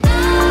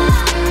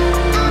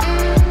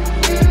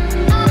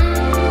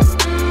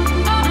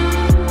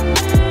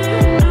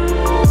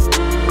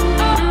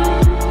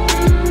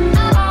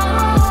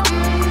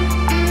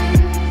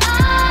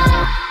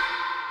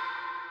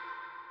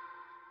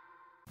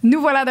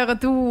voilà de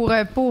retour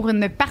pour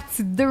une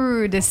partie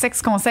 2 de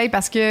Sexe-Conseils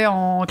parce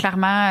que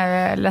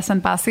clairement, la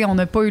semaine passée, on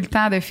n'a pas eu le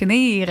temps de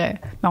finir.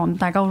 On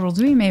est encore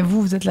aujourd'hui, mais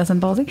vous êtes la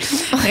semaine passée.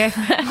 Bref,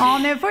 on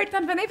n'a pas eu le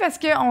temps de finir parce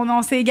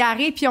qu'on s'est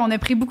égaré puis on a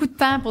pris beaucoup de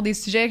temps pour des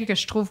sujets que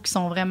je trouve qui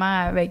sont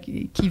vraiment...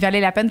 qui valaient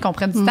la peine qu'on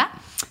prenne du temps.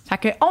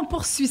 Fait qu'on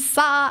poursuit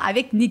ça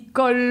avec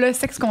Nicole,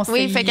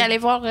 Sexe-Conseils. Oui, fait qu'allez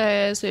voir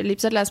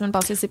l'épisode de la semaine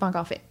passée, c'est pas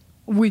encore fait.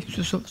 Oui,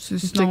 c'est ça.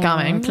 C'est quand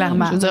même,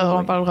 clairement. Je veux dire,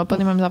 on parlera pas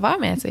des mêmes affaires,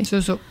 mais c'est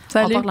ça.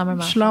 Salut, on parle la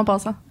même je suis là en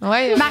passant.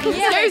 Ouais,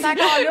 Marielle est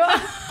encore là.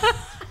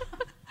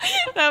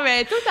 Non,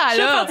 mais tout à Je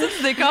suis l'heure. partie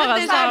du décor à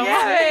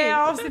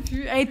ça. On sait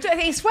plus.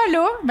 Et soit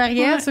là,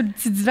 Marielle, sur le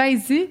petit divan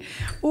ici,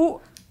 ou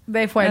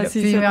ben fois là.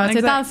 c'est Puis, ça,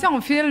 c'est attention,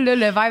 on file là,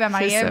 le vibe à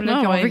Marielle, là,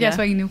 puis on veut qu'elle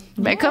soit avec nous.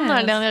 Ben, comme dans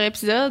le dernier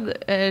épisode,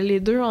 les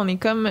deux, on est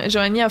comme...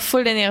 Joanie a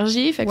full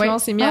énergie, fait que là, on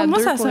s'est mis à moi,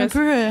 deux ça pour... c'est un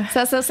peu...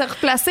 Ça s'est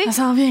replacé. Ça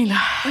s'en vient, là.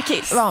 OK,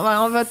 bon,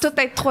 ben, on va tous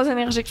être trois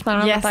énergiques,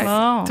 finalement, Yes. peut-être.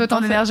 Bon, Toi,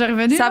 ton énergie est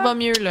revenue? Ça là? va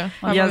mieux, là.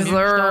 Yes,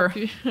 sir.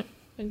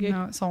 Okay.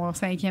 Non, son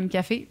 5e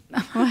café.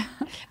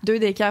 2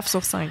 décafs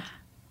sur 5.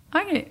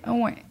 OK,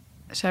 ouais.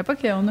 Je savais pas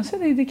qu'on a ça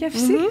des cafés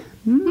ici.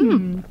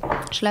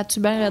 Je suis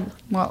là-dessus bien raide.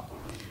 Wow.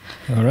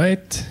 All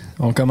right.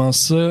 On commence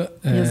ça.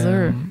 Yes,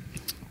 sir.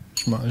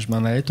 Je m'en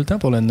allais tout le temps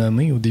pour le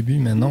nommer au début,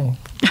 mais non,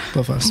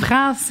 pas faire ça.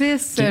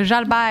 Francis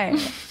Jalbert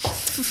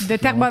de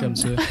Terrebonne. Comme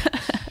ça.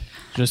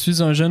 Je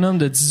suis un jeune homme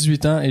de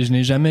 18 ans et je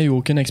n'ai jamais eu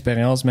aucune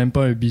expérience, même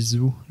pas un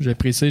bisou. Je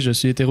précise, je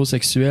suis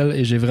hétérosexuel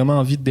et j'ai vraiment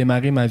envie de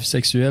démarrer ma vie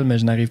sexuelle, mais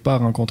je n'arrive pas à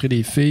rencontrer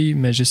des filles.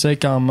 Mais j'essaie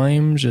quand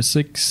même. Je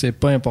sais que c'est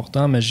pas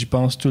important, mais j'y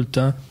pense tout le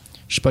temps.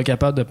 Je suis pas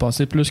capable de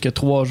passer plus que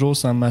 3 jours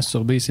sans me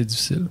masturber et c'est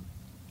difficile.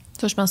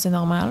 Ça, je pense que c'est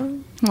normal.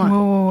 Ouais.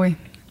 Oui.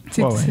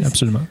 Oui,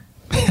 absolument.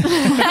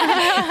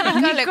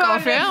 Nicole le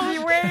confirme.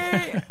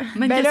 Oui.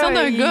 Mais Ben une question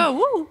là, d'un gars,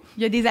 wouh!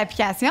 Il y a des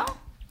applications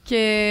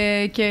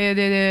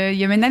il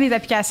y a maintenant des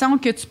applications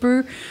que tu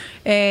peux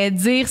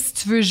dire si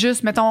tu veux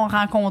juste, mettons,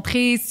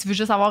 rencontrer, si tu veux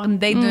juste avoir une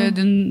date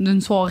d'une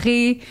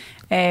soirée.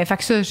 Fait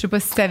que ça, je sais pas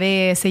si tu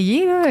avais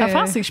essayé.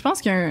 L'affaire, c'est que je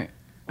pense qu'un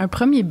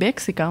premier bec,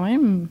 c'est quand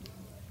même...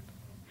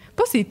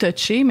 Pas c'est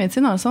touché, mais tu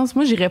sais, dans le sens,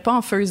 moi, j'irais pas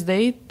en first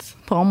date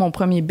pour avoir mon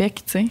premier bec,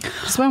 tu sais.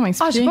 Je sais pas comment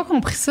expliquer. j'ai pas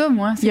compris ça,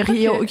 moi. Il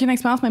y a aucune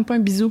expérience, même pas un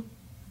bisou.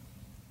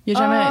 Il y a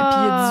jamais... Puis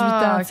il y a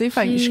 18 ans, tu sais.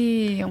 Fait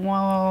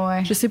que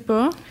ouais. je sais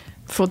pas.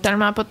 Faut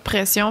tellement pas de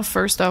pression,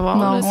 first of all.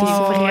 Non, là. C'est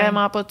ouais.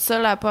 vraiment pas tout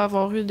seul à pas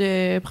avoir eu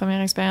de première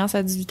expérience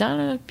à 18 ans.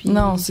 Là. Puis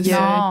Non, c'est il y a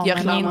ça. rien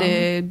Clairement.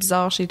 de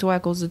bizarre chez toi à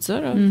cause de ça.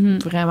 Là.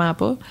 Mm-hmm. Vraiment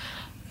pas.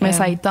 Mais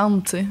ça y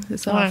tente, tu sais. C'est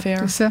ça, Ouais, l'affaire.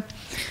 C'est ça.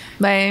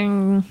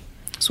 Ben,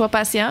 sois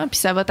patient, puis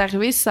ça va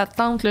t'arriver si ça te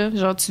tente. Là.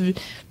 Genre, tu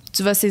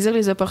vas saisir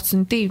les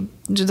opportunités.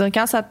 Je veux dire,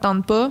 quand ça te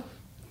tente pas,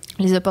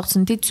 les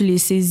opportunités, tu les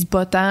saisis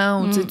pas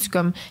tant. Ou, tu sais,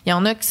 il y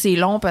en a que c'est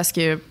long parce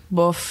que,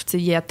 bof, tu sais,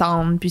 ils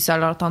attendent, puis ça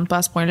leur tente pas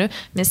à ce point-là.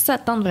 Mais si ça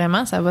te tente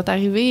vraiment, ça va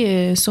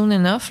t'arriver soon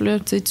enough. Là,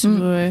 tu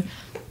sais,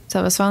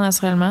 ça va se faire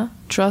naturellement.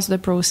 Trust the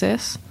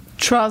process.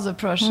 Trust the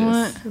process.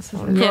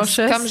 Ouais. Yes,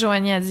 Process. comme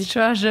Joanie a dit.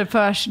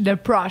 Trust the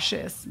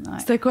process. Ouais.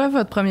 C'était quoi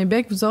votre premier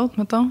bec, vous autres,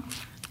 mettons?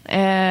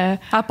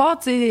 À part,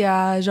 tu sais,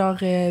 à genre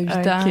 8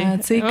 ans, tu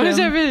sais, Moi, comme...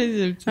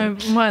 j'avais...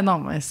 Ouais, non,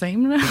 mais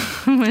simple, là.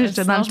 Moi,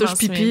 j'étais dans le Sinon, je touche m'en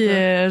pipi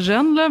souviens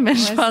jeune, là, mais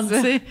je pense,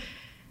 c'est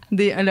tu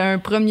sais, un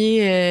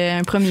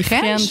premier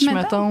French, mettons?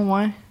 mettons,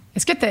 ouais.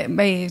 Est-ce que t'es.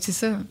 Ben, c'est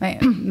ça. Ben,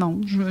 non,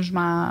 je pense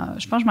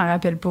que je m'en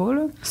rappelle pas,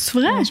 là. C'est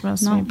vrai? Je m'en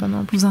souviens pas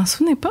non plus. Vous en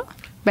souvenez pas?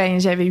 Ben,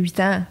 j'avais 8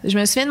 ans. Je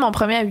me souviens de mon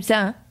premier à 8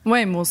 ans.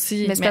 Ouais, moi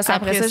aussi. Mais c'est parce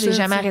qu'après ça, j'ai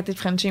jamais arrêté de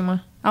Frencher, moi.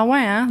 Ah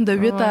ouais, hein? De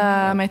 8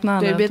 à maintenant,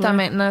 De là, 8 toi. à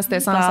maintenant, c'était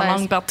sans T'as la cesse.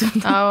 langue partout.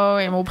 Ah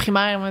ouais, mon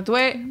primaire, moi,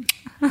 ouais.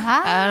 Fait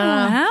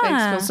que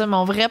c'est pour ça,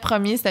 mon vrai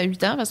premier, c'était à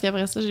 8 ans, parce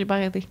qu'après ça, j'ai pas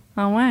arrêté.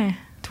 Ah ouais?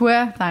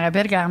 Toi, t'en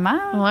rappelles clairement?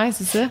 Ouais,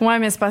 c'est ça. Ouais,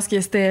 mais c'est parce que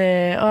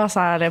c'était... Ah,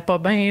 ça allait pas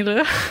bien,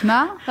 là.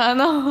 Non? Ah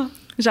non!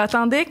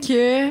 J'attendais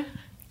que...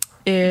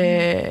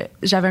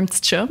 j'avais un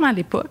petit chum à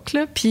l'époque,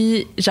 là,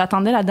 puis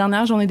j'attendais la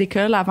dernière journée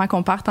d'école avant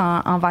qu'on parte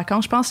en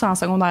vacances. Je pense que c'était en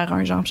secondaire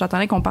 1, genre. Puis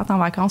j'attendais qu'on parte en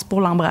vacances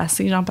pour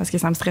l'embrasser, genre, parce que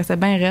ça me stressait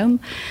bien raide.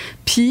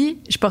 Puis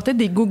je portais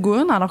des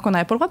gougounes, alors qu'on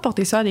n'avait pas le droit de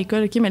porter ça à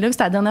l'école, OK? Mais là,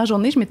 c'était la dernière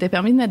journée, je m'étais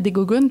permis de mettre des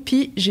gougounes,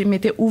 puis je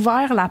m'étais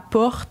ouvert la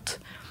porte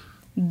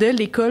de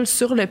l'école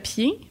sur le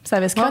pied. Puis ça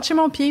avait scratché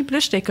mon pied. Puis là,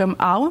 j'étais comme,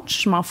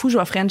 ouch, je m'en fous, je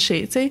vais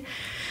frencher, tu sais.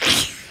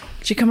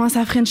 J'ai commencé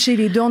à frencher,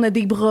 les deux, on a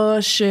des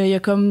broches, il y a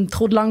comme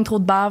trop de langue, trop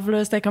de bave,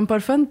 là, c'était comme pas le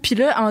fun. Puis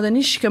là, à un moment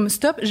donné, je suis comme,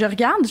 stop, je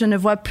regarde, je ne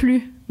vois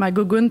plus ma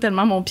gougoune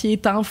tellement mon pied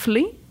est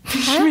enflé. Puis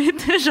je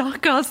m'étais genre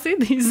cassé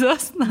des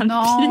os dans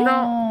le pied.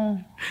 Non!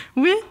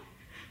 Oui.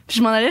 Puis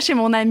je m'en allais chez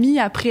mon amie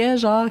après,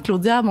 genre,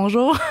 Claudia,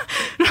 bonjour.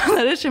 Je m'en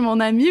allais chez mon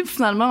amie, puis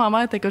finalement, ma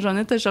mère était que j'en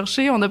ai te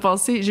chercher.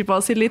 J'ai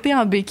passé l'été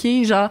en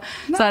béquille, genre,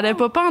 ça allait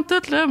pas en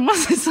tout, là. Moi,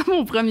 c'est ça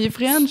mon premier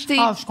French.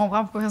 Ah, je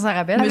comprends pourquoi ça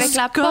rappelle. Me Avec suis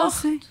la porte?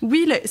 cassée.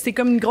 Oui, c'est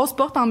comme une grosse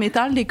porte en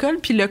métal d'école,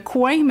 puis le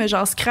coin me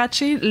genre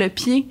scratché le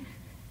pied.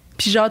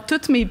 Puis genre,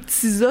 tous mes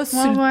petits os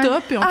sur le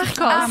top, et on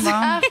tout cassé.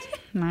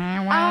 Ouais.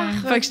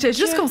 Fait que j'étais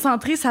juste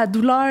concentrée sur la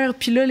douleur,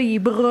 puis là, les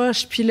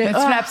broches, puis là... Mais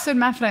tu l'as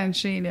absolument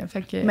frenché, là.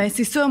 Fait que... Ben,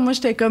 c'est ça. Moi,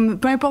 j'étais comme,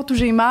 peu importe où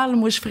j'ai mal,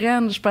 moi, je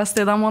freine. Je pense que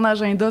c'était dans mon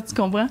agenda, tu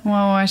comprends?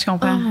 Ouais, je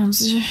comprends. Oh mon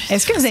Dieu.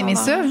 Est-ce que vous aimez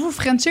ça, vous,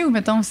 frencher, ou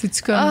mettons,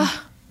 c'est-tu comme...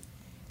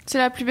 C'est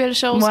la plus belle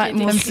chose Ouais, qui a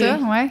été moi créée. ça,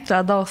 ouais.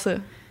 J'adore ça.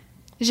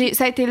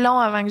 Ça a été long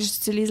avant que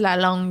j'utilise la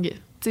langue.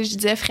 Tu sais, je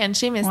disais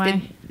Frencher, mais c'était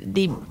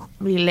des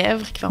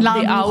lèvres qui font des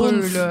Langoureux,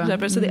 aoumph. là.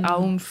 J'appelle ça des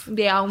aoumph.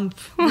 Des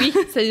aoumph. Oui,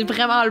 c'est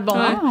vraiment le bon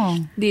mot.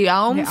 Des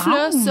aoumph,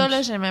 là. aoumph. Ça,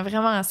 là, j'aimais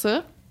vraiment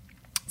ça.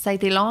 Ça a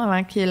été long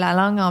avant que la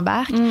langue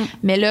embarque.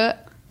 Mais là,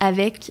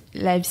 avec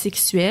la vie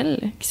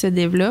sexuelle qui se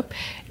développe,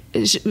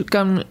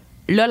 comme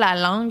là, la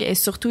langue est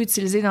surtout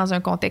utilisée dans un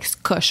contexte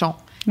cochon.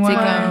 Ouais, c'est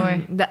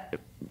comme... ouais.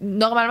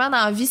 Normalement,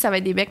 dans la vie, ça va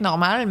être des becs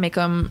normaux, mais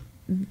comme...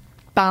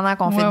 Pendant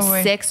qu'on fait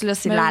du sexe, là,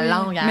 c'est Ben la oui.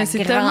 langue à mais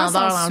c'est tellement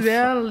grandeur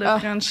sensuel, le Ah.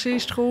 Frencher,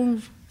 je trouve.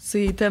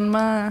 C'est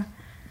tellement...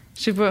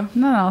 Je sais pas.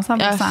 Non, 100%.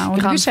 Au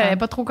début, grande je savais fan.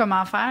 pas trop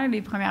comment faire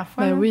les premières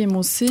fois. Ben là. oui, moi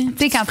aussi. Tu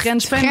sais, quand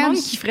French, tu plein de monde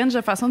French- qui French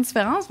de façon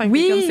différente. Fait que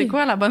Oui. t'es comme, c'est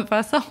quoi la bonne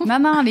façon?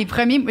 Non, les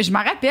premiers... Je me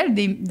rappelle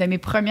de mes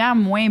premières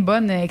moins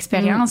bonnes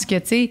expériences que,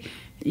 tu sais,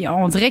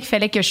 on dirait qu'il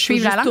fallait que je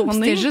suive Faut la juste langue. puis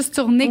tourner. C'était juste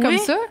tourné comme Oui.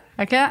 ça.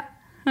 Fait que là,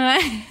 Ouais.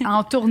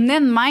 on tournait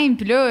de même.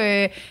 Puis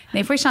là,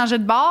 des fois, je changeais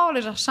de bord.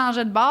 Là, je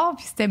rechangeais de bord.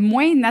 Puis c'était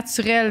moins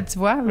naturel, tu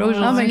vois. Là, Ah,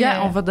 aujourd'hui... mais gars,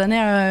 on va donner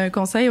un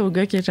conseil au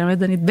gars qui a jamais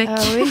donné de bec. Ah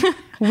oui?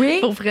 Oui?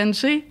 Pour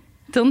Frencher.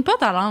 Tourne pas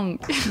ta langue.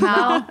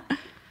 Non.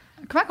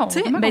 Comment Tu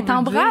sais, comment ben on peut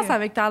t'embrasses dire?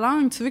 avec ta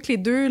langue. Tu veux que les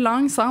deux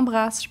langues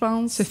s'embrassent, je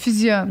pense. Se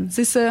fusionne.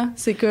 C'est ça.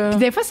 C'est que... Puis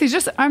des fois, c'est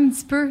juste un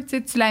petit peu. Tu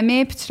sais, tu la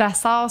mets puis tu la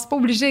sors. C'est pas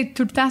obligé d'être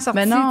tout le temps sorti.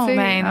 Ben non, tu sais.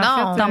 ben En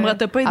non. fait, T'embrasses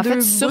pas les en deux fait,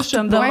 bouches surtout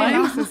comme de ouais,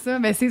 même. non, c'est ça.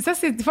 Ben c'est ça.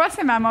 Des fois,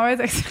 c'est ma mauvaise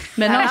expérience.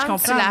 Mais non, La je langue,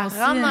 comprends. tu la moi aussi.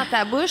 rentres dans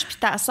ta bouche, puis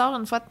tu la sors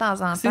une fois de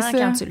temps en C'est temps ça.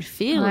 quand tu le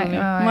files.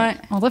 Ouais.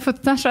 On dirait qu'il faut tout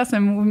le temps que je fasse un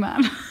mouvement.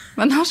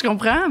 Mais non, je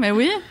comprends, mais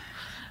oui.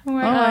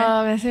 Ouais.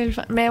 Ah, ben c'est le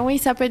fun. Mais oui,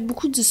 ça peut être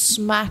beaucoup du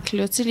smack,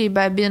 là. Tu sais, les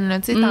babines, là.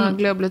 Tu sais,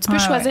 t'englobes, là. Tu peux Ouais,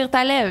 choisir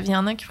ta lèvre. Il y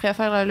en a qui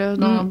préfèrent la lèvre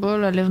d'en bas,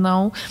 la lèvre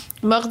d'en haut.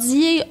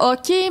 Mordiller,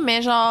 OK,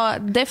 mais genre,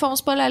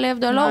 défonce pas la lèvre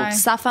de l'autre. Ouais.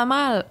 Ça fait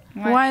mal.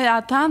 Ouais,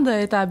 attends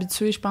d'être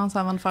habitué, je pense,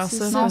 avant de faire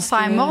ça. Non, parce ça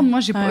que morde,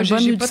 moi, j'ai pas- un j'ai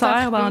bon pas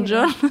ulcère tant dans le trippé,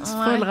 job, c'est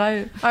pas Ouais. le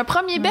rêve. Un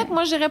premier bec,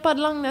 moi, je dirais pas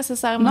de langue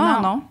nécessairement.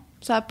 Non.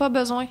 Ça n'a pas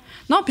besoin.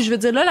 Non, puis je veux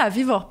dire, là, la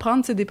vie va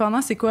reprendre, c'est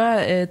dépendant, c'est quoi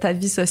ta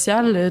vie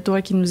sociale, toi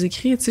qui nous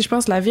écris. Tu sais, je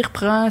pense que la vie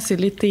reprend, c'est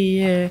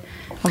l'été,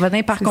 on va dans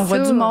les parcs, C'est on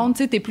voit ça. du monde,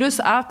 tu sais, t'es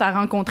plus apte à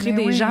rencontrer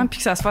Mais des oui. gens, puis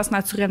que ça se fasse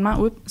naturellement,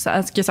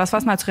 que ça se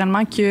fasse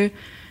naturellement que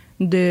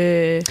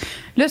de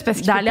Là, c'est parce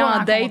qu'il d'aller faut pas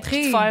en date, rencontrer.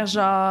 puis de faire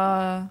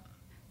genre...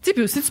 Tu sais,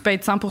 puis aussi, tu peux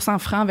être 100%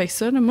 franc avec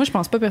ça. Là. Moi, je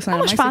pense pas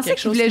personnellement Moi, je que c'est pensais quelque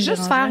qu'il chose voulait qui me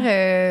juste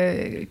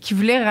dérangeait. faire... qu'il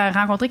voulait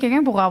rencontrer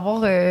quelqu'un pour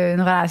avoir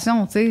une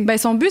relation, tu sais. Ben,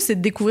 son but, c'est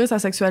de découvrir sa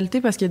sexualité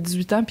parce qu'il a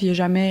 18 ans puis il a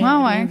jamais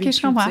rien ouais, OK, vécu,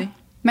 je comprends. tu sais.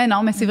 Mais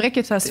non, mais c'est vrai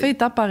que Ça se fait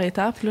étape par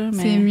étape, là.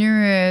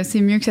 Mais... c'est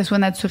mieux que ça soit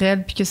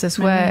naturel puis que ce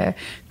soit...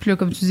 puis là,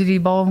 comme tu dis, les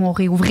bars vont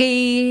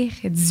réouvrir.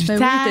 18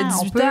 Ben ans, oui, t'as on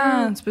 18 peut.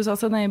 ans, tu peux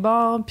sortir d'un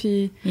bar,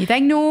 puis... Il est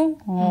avec nous.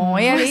 On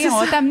va y aller, on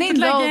va t'amener toute de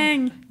la l'autre.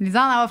 gang. Les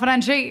gens, on va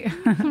franchir.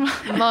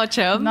 Mon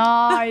chum.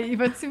 Non, il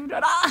va-tu vous là?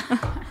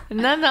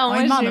 Non, On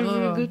moi, lui j'ai eu demandera.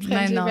 le goût de Mais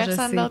Frencher non, je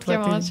personne sais, d'autre toi,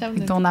 que mon t'es- chum.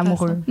 t'es de ton toute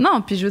amoureux. façon.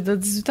 Non, puis je veux dire,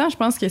 18 ans, je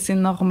pense que c'est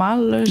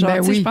normal. Là. Genre, Ben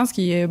tu sais, oui. je pense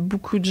qu'il y a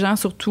beaucoup de gens,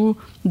 surtout,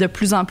 de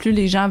plus en plus,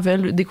 les gens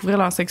veulent découvrir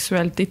leur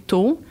sexualité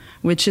tôt,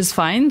 which is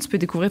fine. Tu peux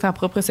découvrir ta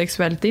propre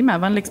sexualité, mais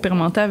avant de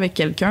l'expérimenter avec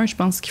quelqu'un, je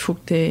pense qu'il faut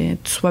que tu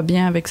sois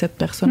bien avec cette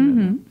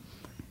personne.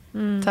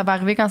 Ça va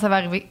arriver quand ça va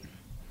arriver.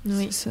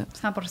 Oui. C'est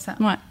ça. 100%.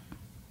 Ouais.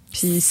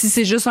 Puis si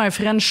c'est juste un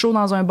French chaud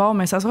dans un bar,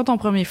 mais ça sera ton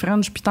premier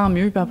French, puis tant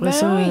mieux. Puis après Ben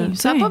ça, oui,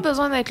 ça n'a tu pas sais.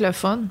 besoin d'être le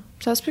fun.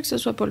 Ça se peut que ce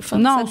soit pas le fun.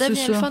 Non, ça devient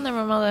c'est le ça. fun à un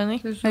moment donné.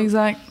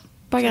 Exact.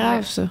 Pas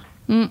grave, ça.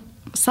 Mm.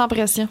 Sans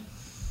pression.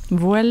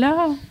 Voilà.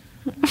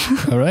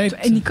 All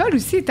right. Nicole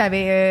aussi,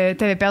 t'avais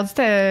perdu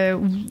ta...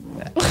 Mon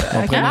À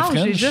quel premier âge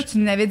French, déjà? Tu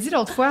m'avais dit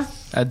l'autre fois.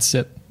 à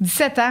 17.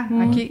 17 ans,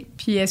 OK.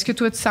 Puis est-ce que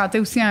toi, tu sentais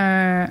aussi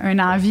un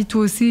envie,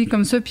 toi aussi,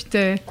 comme ça, puis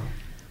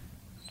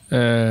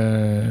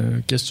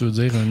Qu'est-ce que tu veux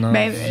dire? Une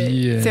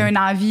envie... c'est une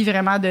envie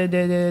vraiment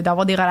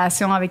d'avoir des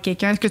relations avec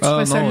quelqu'un. Est-ce que tu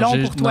trouvais ça long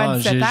pour toi à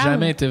 17 ans? J'ai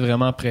jamais été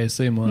vraiment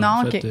pressé, moi,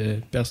 Non, en fait,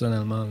 ok.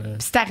 personnellement. Là.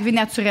 Puis c'est arrivé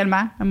naturellement,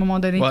 à un moment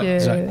donné. Ouais, que...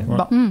 exact, ouais.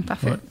 Bon,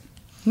 parfait. Ouais.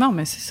 Non,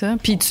 mais c'est ça.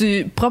 Puis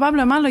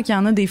probablement là, qu'il y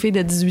en a des filles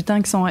de 18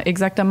 ans qui sont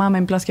exactement à la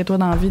même place que toi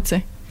dans la vie, tu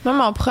sais. Moi,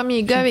 mon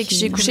premier gars avec qui Puis-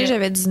 j'ai couché,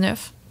 j'avais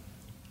 19.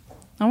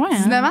 Ah ouais,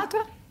 19 ans,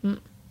 toi?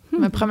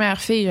 Ma première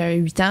fille, j'avais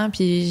 8 ans,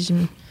 puis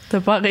T'as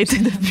pas arrêté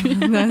depuis.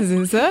 Non,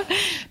 c'est ça.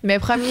 Mais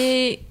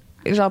première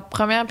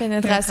pénétration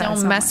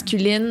Pénétration,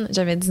 masculine,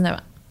 j'avais 19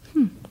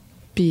 ans.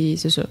 Puis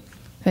c'est ça.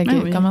 Fait que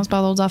Ah oui. commence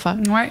par d'autres affaires.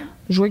 Ouais.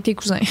 Jouer avec tes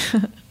cousins.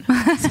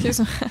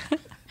 Excuse-moi.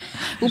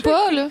 Ou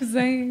pas, là.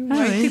 Coussins. Ah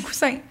Ouais, oui. des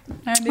coussins.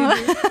 Un des deux.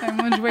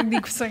 Moi, je jouais avec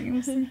des coussins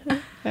aussi.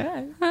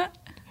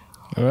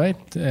 All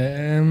right.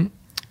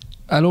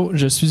 Allô,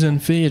 je suis une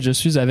fille et je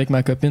suis avec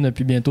ma copine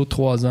depuis bientôt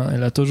 3 ans.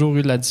 Elle a toujours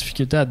eu de la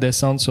difficulté à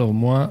descendre sur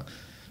moi.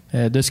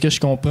 De ce que je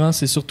comprends,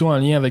 c'est surtout en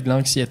lien avec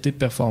l'anxiété de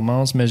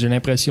performance, mais j'ai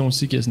l'impression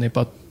aussi que ce n'est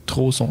pas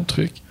trop son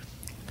truc.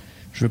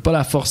 Je veux pas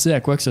la forcer à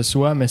quoi que ce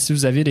soit, mais si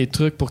vous aviez des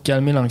trucs pour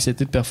calmer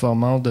l'anxiété de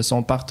performance de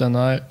son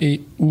partenaire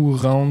et ou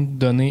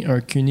donner un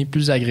CUNY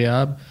plus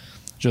agréable,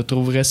 je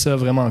trouverais ça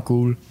vraiment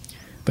cool.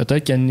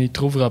 Peut-être qu'elle n'y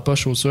trouvera pas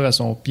chaussure à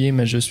son pied,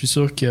 mais je suis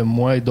sûr que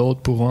moi et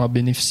d'autres pourront en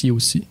bénéficier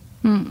aussi.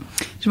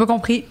 J'ai pas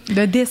compris.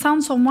 De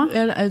descendre sur moi?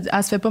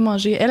 Elle se fait pas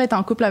manger. Elle est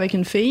en couple avec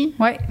une fille.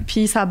 Ouais.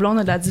 Puis sa blonde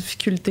a de la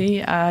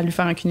difficulté à lui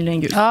faire un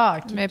cunilingus. Ah,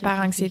 OK. Mais par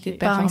anxiété de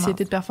Par performance.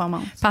 anxiété de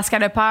performance. Parce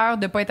qu'elle a peur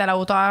de pas être à la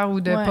hauteur ou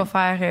de pas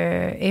faire...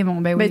 oui.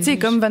 Ben, tu sais,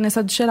 comme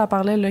Vanessa Duchel, elle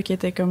parlait, là, qui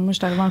était comme moi,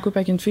 j'étais arrivée en couple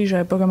avec une fille, je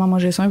savais pas comment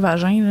manger ça, un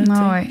vagin.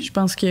 Là, ouais. Je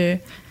pense que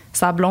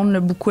sa blonde l'a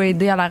beaucoup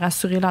aidé à la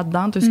rassurer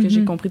là-dedans, tout ce que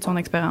j'ai compris de son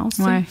expérience.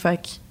 Ouais. Fait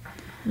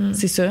que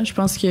c'est ça. Je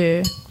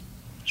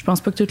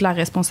pense pas que toute la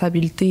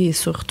responsabilité est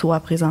sur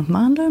toi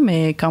présentement, là,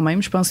 mais quand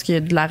même, je pense que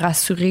de la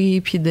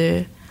rassurer puis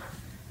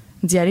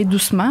d'y aller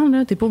doucement,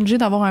 là. T'es pas obligé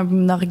d'avoir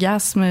un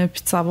orgasme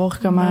puis de savoir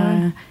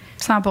comment...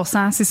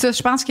 100%. C'est ça.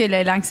 Je pense que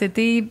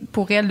l'anxiété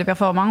pour elle de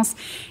performance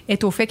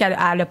est au fait qu'elle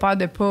a peur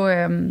de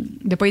pas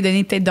lui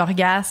donner peut-être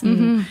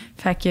d'orgasme.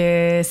 Fait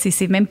que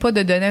c'est même pas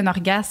de donner un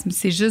orgasme,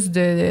 c'est juste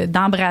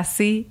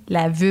d'embrasser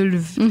la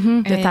vulve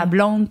de ta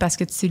blonde parce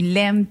que tu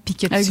l'aimes puis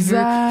que tu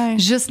veux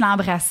juste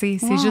l'embrasser.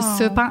 C'est juste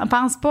ça.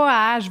 Pense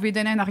pas à je vais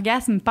donner un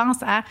orgasme,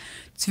 pense à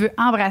tu veux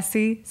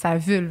embrasser sa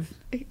vulve.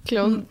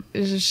 Claude,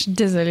 je suis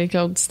désolée,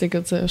 Claude, si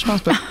t'écoutes ça. Je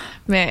pense pas.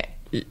 Mais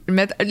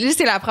là,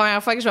 c'est la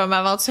première fois que je vais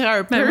m'aventurer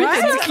un peu. Ouais,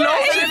 T'as dit Claude,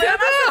 j'ai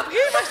vraiment surpris.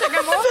 Moi, j'étais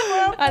comme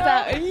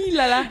Attends,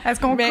 là là. Est-ce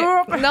qu'on Mais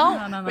coupe? Non,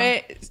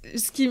 mais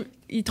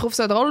il trouve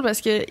ça drôle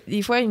parce que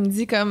des fois, il me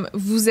dit comme «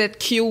 Vous êtes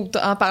cute »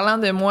 en parlant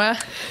de moi.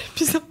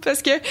 Puis ça,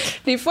 parce que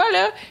des fois,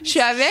 là, je suis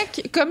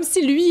avec comme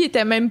si lui, il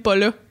était même pas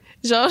là.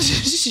 Genre,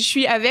 je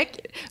suis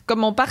avec, comme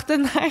mon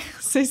partenaire,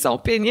 c'est son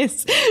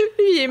pénis.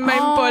 Lui, il est même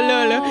pas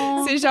là.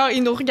 C'est genre,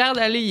 il nous regarde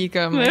aller, il est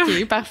comme,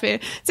 OK, parfait.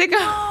 C'est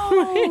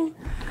comme...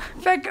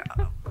 Fait que,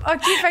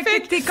 OK,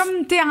 fait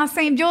que t'es en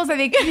symbiose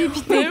avec lui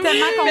puis t'es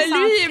tellement concentrée. Mais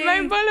lui, il est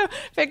même pas là.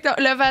 Fait que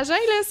le vagin,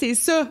 là, c'est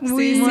ça.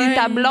 C'est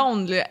ta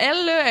blonde, là.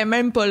 Elle, là, elle est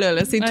même pas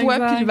là. C'est toi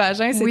puis le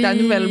vagin, c'est ta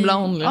nouvelle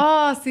blonde,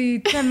 là. Oh,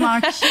 c'est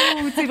tellement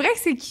cute. C'est vrai que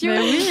c'est cute.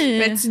 Ben oui.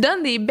 Mais tu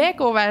donnes des becs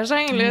au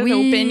vagin, là,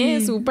 au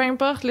pénis ou peu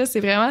importe, là.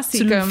 C'est vraiment, c'est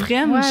tu comme... le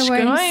freines, je suis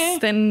comme ouais. si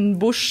c'était une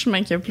bouche,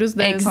 mais qu'il y a plus de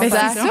Ben, sensation.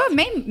 c'est ça,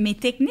 même mes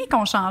techniques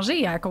ont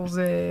changé à cause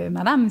de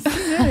madame ici.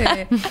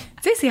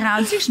 Tu sais, c'est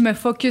rendu que je me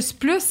focus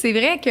plus. C'est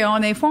vrai qu'on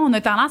des fois, on a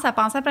tendance à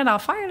penser à plein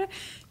d'affaires. Là.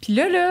 Puis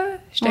là,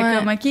 j'étais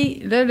comme, OK,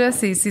 là,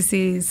 c'est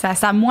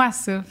ça moi,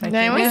 ça. Fait que,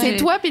 Ben oui, là, c'est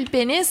toi puis le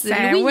pénis.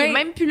 Louis, il est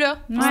même plus là.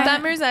 Tu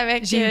t'amuses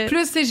avec... J'ai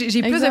plus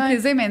de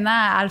plaisir maintenant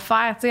à le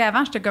faire. Tu sais,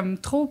 avant, j'étais comme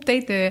trop,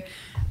 peut-être...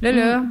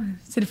 Là,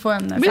 c'est le fun.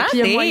 Oui, puis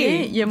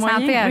il y a moyen,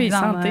 santé à oui, vivre,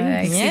 santé.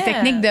 avec ces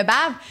techniques de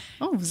bave.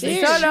 Oh, vous C'est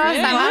ça, là,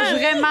 ça marche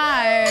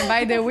vraiment,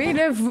 by the way,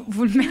 là,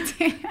 vous le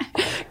mettez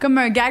comme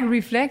un gag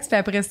reflex, puis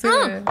après ça,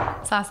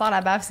 ça sort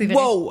la bave, c'est vrai.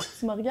 Wow!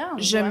 Tu me regardes?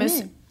 Je me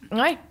suis...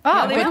 Ouais.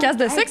 Ah, un podcast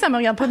de sexe, ça me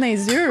regarde pas dans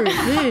les yeux.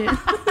 Oui.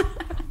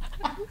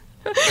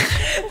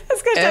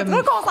 Parce que j'étais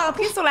trop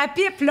concentrée sur la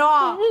pipe,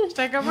 là.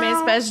 J'étais comme... Mais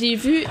c'est parce que j'ai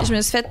vu, je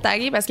me suis fait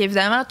taguer parce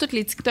qu'évidemment, tous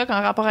les TikTok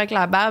en rapport avec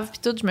la bave puis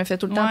tout, je me fais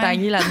tout le temps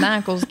taguer là-dedans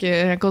à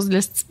cause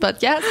de ce petit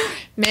podcast.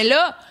 Mais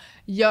là,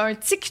 il y a un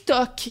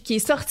TikTok qui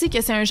est sorti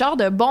que c'est un genre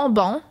de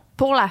bonbon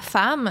pour la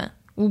femme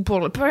ou pas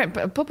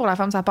pour la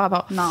femme, ça n'a pas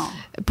rapport. Non.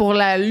 Pour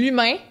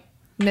l'humain,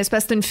 mais c'est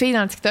parce que c'est une fille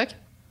dans le TikTok.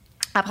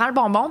 Elle prend le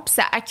bonbon, puis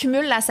ça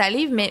accumule la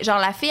salive, mais genre,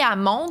 la fille, elle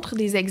montre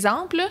des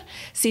exemples, là.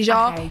 C'est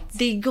genre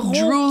des gros...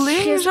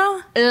 Drooling, genre?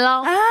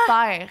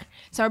 L'enfer.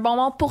 C'est un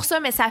bonbon pour ça,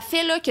 mais ça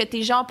fait, là, que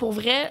t'es genre, pour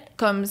vrai,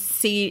 comme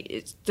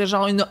c'est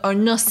genre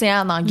un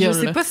océan dans la gueule. Je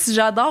sais là. pas si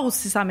j'adore ou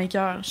si ça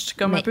m'écoeure. Je suis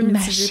comme un peu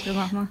mitigée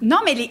présentement. Non,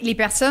 mais les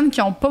personnes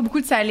qui ont pas beaucoup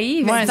de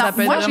salive, Ouais, disons, ça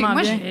peut être vraiment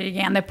bien. il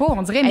y en a pas,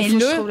 on dirait, Hey, mais faut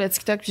que là... je trouve le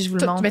TikTok, puis je vous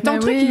le montre. Mais ton Ben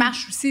truc, oui. il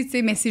marche aussi, tu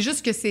sais, mais c'est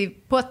juste que c'est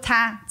pas tant,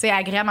 tu sais,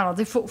 agréable. Alors,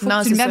 il faut Non,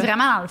 que tu le c'est mettes ça.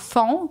 vraiment dans le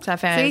fond. Ça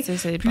fait... tu sais.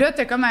 c'est Puis là,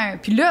 t'as comme un...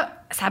 Puis là,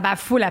 ça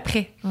bafoule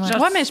après.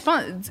 Ouais, mais je pense...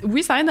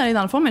 Oui, ça aide d'aller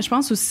dans le fond, mais je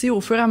pense aussi au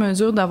fur et à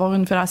mesure d'avoir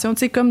une fellation, tu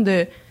sais, comme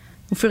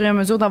au fur et à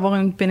mesure d'avoir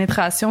une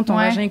pénétration, ton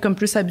vagin est comme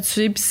plus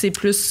habitué, puis c'est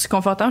plus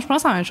confortable. Je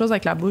pense à la même chose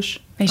avec la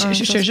bouche. Mais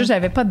je te jure,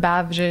 j'avais pas de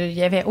bave. Il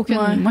y avait aucune...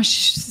 Ouais. Moi,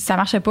 ça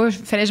marchait pas.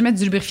 Fallait que je mette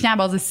du lubrifiant à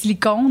base de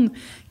silicone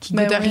qui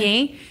goûte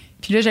rien.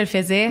 Puis là, je le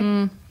faisais.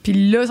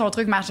 Puis là, son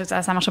truc marche.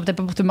 Ça marchait peut-être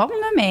pas pour tout le monde,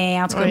 là,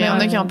 mais en tout cas... mais il y en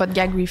a qui n'ont pas de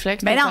gag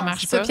reflex, ben ça non,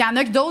 marche c'est ça. pas. Puis il y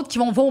en a d'autres qui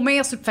vont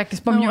vomir. Fait que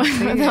c'est pas mieux.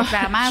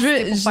 Clairement,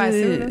 c'était pour faire ça.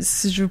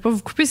 Là. Je veux pas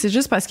vous couper, c'est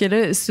juste parce que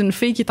là, c'est une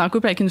fille qui est en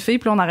couple avec une fille,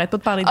 puis là, on n'arrête pas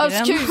de parler de graines.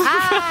 Excuse!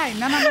 Ah,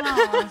 non.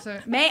 Ça.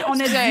 Mais on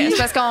a dit... C'est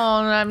parce qu'on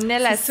amenait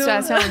la C'est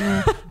ça. situation à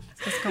nous.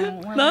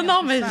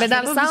 Non, mais Mais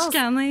dans le sens...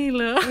 chicaner,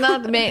 là.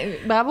 Non, mais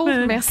bravo,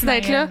 merci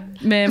d'être là.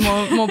 Mais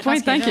mon point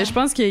étant que que je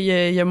pense qu'il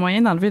y a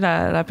moyen d'enlever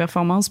la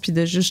performance puis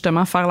de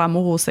justement faire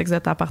l'amour au sexe de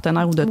ta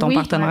partenaire ou de ton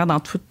partenaire dans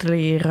toutes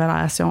les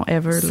relations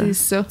ever. C'est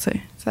ça. C'est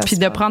Puis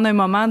de prendre un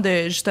moment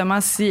de, justement,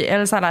 si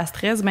elle, ça la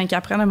stresse, ben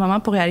qu'elle prenne un moment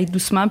pour y aller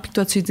doucement, puis que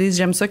toi, tu lui dises,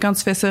 j'aime ça quand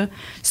tu fais ça.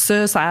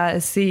 Ça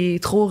c'est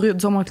trop rude.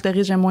 Disons, mon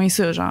clitoris, j'aime moins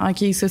ça. Genre,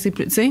 OK, ça, c'est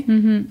plus, tu sais.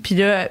 Puis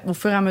là, au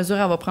fur et à mesure,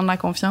 elle va prendre la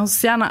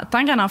confiance.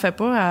 Tant qu'elle n'en fait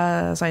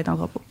pas, ça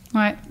n'étendra pas.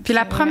 Ouais. Puis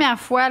la première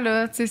fois,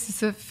 là, tu sais, c'est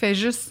ça, fais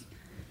juste.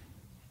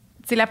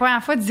 Tu sais, la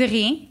première fois, dis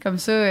rien. Comme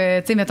ça,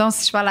 tu sais, mettons,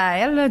 si je parle à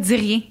elle, là, dis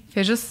rien.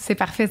 Fais juste, c'est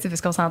parfait, tu sais,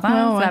 parce qu'on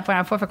s'entend. C'est la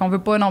première fois, fait qu'on veut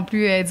pas non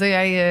plus dire,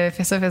 hey,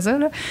 fais ça,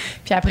 là.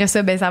 Puis après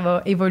ça, ben, ça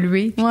va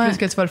évoluer. Puis plus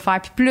que tu vas le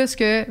faire, puis plus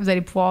que vous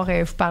allez pouvoir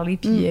vous parler,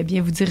 puis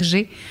bien vous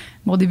diriger.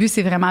 Bon, au début,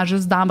 c'est vraiment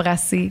juste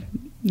d'embrasser,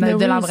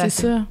 de l'embrasser.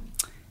 C'est ça.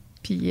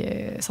 Puis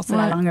sortir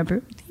la langue un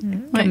peu.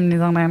 Comme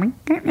les Anglais.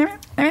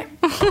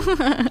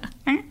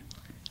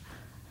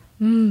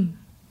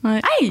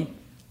 Hey!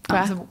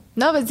 Quoi? C'est beau.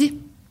 Non, vas-y.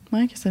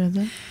 Ouais, qu'est-ce que ça veut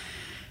dire?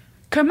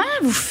 Comment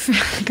vous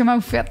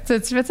faites?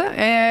 Tu fais ça?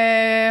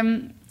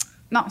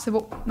 Non, c'est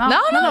beau. Non,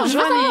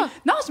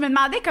 je me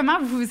demandais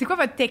c'est quoi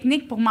votre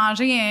technique pour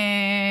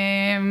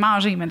manger,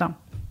 mettons?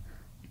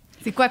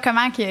 C'est quoi,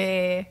 comment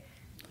que...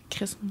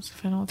 Chris, ça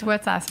fait longtemps. Toi,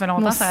 ça fait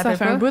longtemps, Moi, ça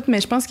fait un bout, mais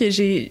je pense que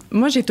j'ai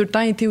tout le temps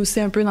été aussi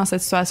un peu dans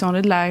cette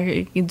situation-là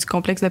du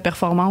complexe de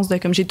performance, de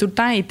comme j'ai tout le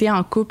temps été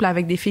en couple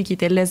avec des filles qui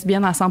étaient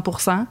lesbiennes à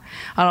 100%,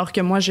 alors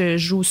que moi, je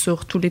joue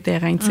sur tous les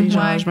terrains, tu sais,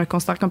 genre, je me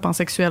considère comme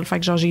pansexuelle, fait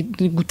que genre, j'ai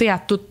goûté à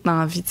tout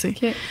dans la vie, tu sais.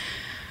 Okay.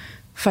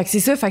 Fait que c'est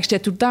ça, fait que j'étais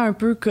tout le temps un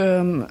peu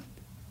comme,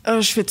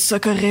 je fais tout ça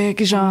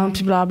correct, genre,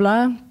 puis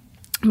blabla.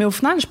 Mais au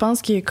final, je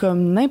pense qu'il y a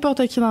comme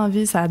n'importe qui dans la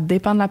vie, ça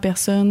dépend de la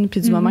personne,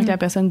 puis du moment que la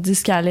personne dit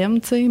ce qu'elle aime,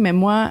 tu sais. Mais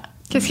moi...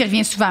 Qu'est-ce qui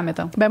revient souvent,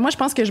 mettons? Ben moi, je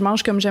pense que je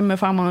mange comme j'aime me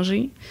faire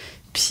manger.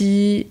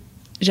 Puis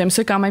j'aime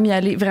ça quand même y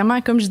aller.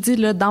 Vraiment, comme je dis,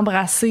 là,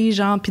 d'embrasser,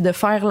 genre, puis de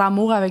faire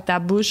l'amour avec ta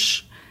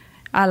bouche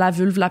à la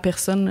vulve de la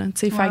personne,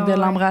 tu sais. Fait que de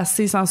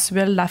l'embrasser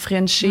sensuel, de la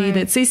frencher.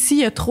 Tu sais, s'il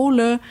y a trop,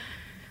 là...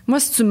 Moi,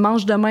 si tu me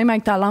manges de même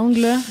avec ta langue,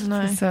 là,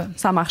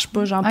 ça marche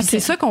pas, genre. Puis c'est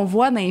ça qu'on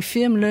voit dans les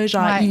films, là,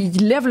 genre,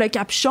 il lève le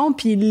capuchon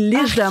puis il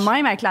liche de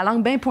même avec la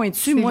langue bien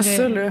pointue. Moi, vrai.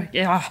 Ça, là,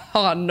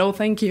 oh, no,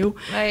 thank you.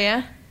 Ouais,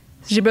 hein?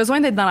 J'ai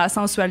besoin d'être dans la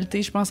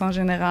sensualité, je pense, en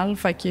général.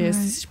 Fait que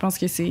je pense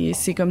que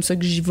c'est comme ça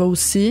que j'y vais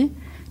aussi.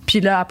 Puis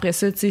là, après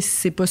ça, tu sais, si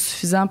c'est pas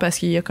suffisant parce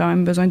qu'il y a quand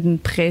même besoin d'une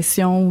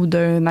pression ou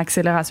d'une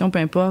accélération, peu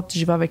importe,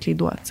 j'y vais avec les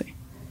doigts, tu sais.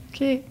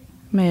 OK.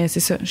 Mais c'est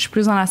ça. Je suis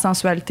plus dans la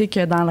sensualité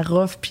que dans le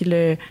rough puis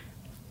le...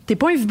 T'es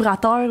pas un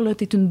vibrateur, là,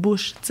 t'es une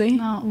bouche, tu sais.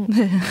 Non.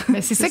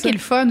 Mais c'est ça qui est le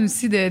fun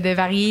aussi de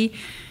varier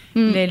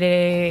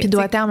Puis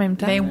doigter en même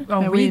temps.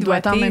 Oui,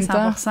 doigter en même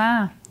 100%.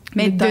 Temps.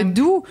 Mais de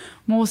doux.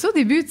 Moi aussi, au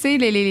début, tu sais,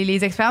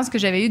 les expériences que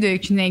j'avais eues de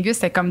cunnilingus,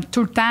 c'était comme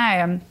tout le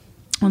temps...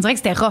 on dirait que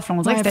c'était rough, là.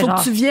 On dirait que c'était genre...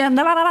 Faut que tu viennes.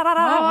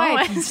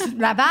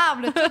 La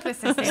barbe, là, tout,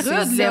 c'était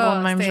rude,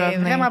 là. C'était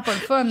vraiment pas le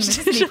fun.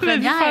 J'ai jamais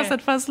vu faire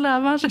cette face-là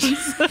avant.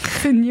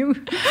 C'est new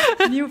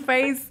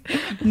face.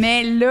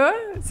 Mais là,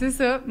 c'est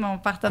ça, mon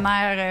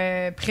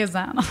partenaire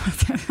présent.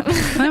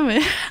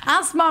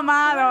 En ce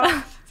moment, là,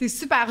 c'est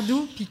super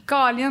doux. Puis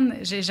Colin,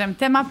 j'aime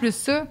tellement plus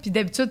ça. Puis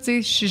d'habitude,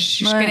 tu sais,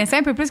 je connaissais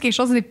un peu plus quelque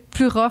chose de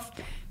plus rough.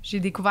 J'ai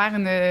découvert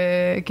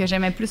que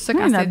j'aimais plus ça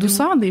quand c'était la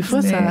douceur, des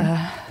fois, ça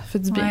fait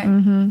du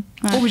bien.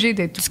 Obligé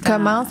d'être tout Tu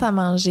commences à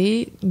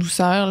manger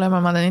douceur, là, à un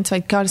moment donné, tu vas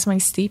être carrément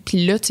excité.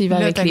 Puis là, tu y vas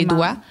avec les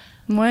doigts.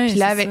 Ouais, puis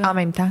là, en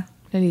même temps.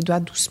 Là, les doigts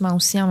doucement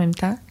aussi en même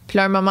temps. Puis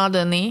là, à un moment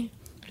donné,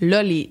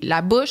 là,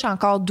 la bouche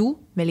encore doux,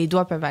 mais les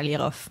doigts peuvent aller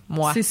rough.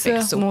 Moi, c'est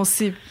ça. Moi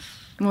aussi.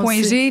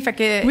 Point G, fait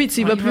que... Oui, tu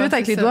y vas plus vite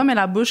avec les doigts, mais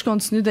la bouche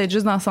continue d'être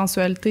juste dans la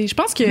sensualité. Je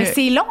pense que... Mais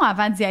c'est long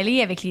avant d'y aller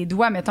avec les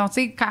doigts. Mettons, tu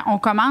sais, quand on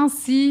commence,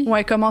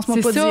 Ouais, commence-moi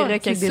pas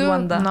direct avec des doigts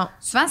dedans. Non.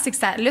 Souvent, c'est que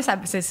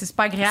c'est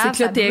pas agréable. C'est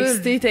que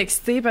là, t'es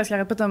excité parce qu'elle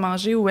arrête pas de te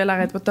manger ou elle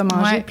arrête pas de te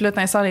manger. Puis là,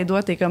 t'insères les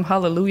doigts, t'es comme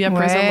hallelujah,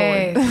 praise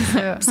the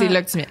Lord. C'est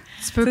là que tu viens.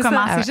 Tu peux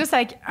commencer juste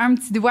avec un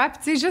petit doigt, puis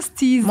tu sais, juste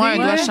teaser. Moi, un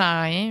doigt, je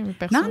sens rien.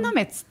 Non,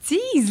 mais tu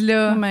teases,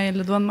 là. Mais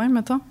le doigt de même,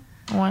 mettons.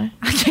 Ouais.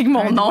 Avec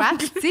mon nom.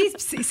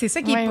 C'est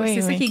ça qui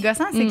est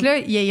gossant, c'est que là,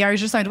 il y a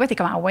juste un doigt, t'es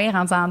comme,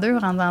 rentre en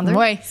deux.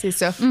 Ouais, c'est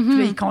ça. Puis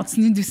là, il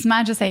continue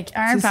doucement juste avec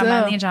un, puis à un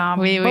moment donné, genre,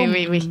 oui.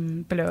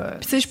 Puis là,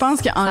 tu sais, je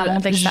pense que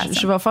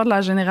je vais faire de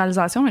la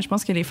généralisation, mais je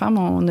pense que les femmes,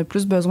 on a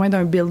plus besoin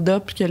d'un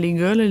build-up que les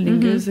gars. Là. Les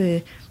gars,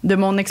 c'est, de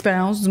mon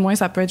expérience, du moins,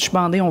 ça peut être je suis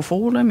bandée, on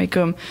fourre, là, mais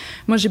comme,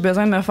 moi, j'ai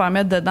besoin de me faire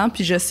mettre dedans,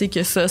 puis je sais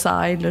que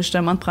ça aide, là,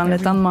 justement, de prendre le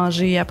temps de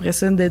manger, après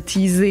ça, de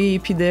teaser,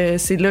 puis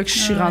c'est là que je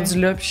suis rendue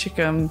là, puis je suis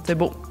comme, c'est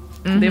beau.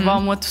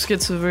 Dévore-moi tout ce que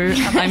tu veux.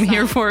 I'm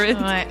here for it.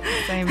 Ouais,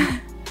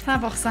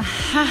 100%.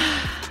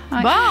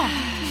 Bon!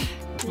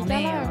 On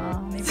est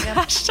prêts.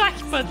 À chaque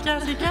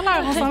podcast, c'est quelle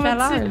heure? On s'en va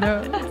là.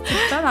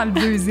 C'est dans le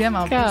deuxième,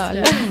 en plus.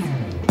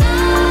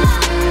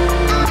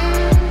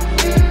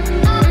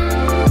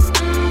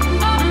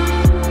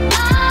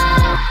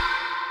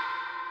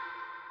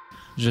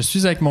 Je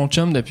suis avec mon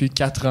chum depuis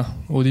 4 ans.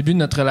 Au début de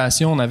notre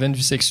relation, on avait une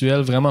vie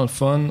sexuelle vraiment le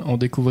fun. On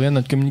découvrait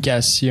notre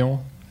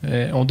communication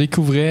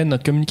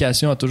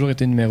a toujours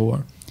été numéro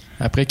 1.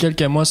 Après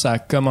quelques mois, ça a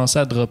commencé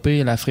à dropper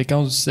et la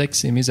fréquence du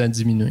sexe s'est mise à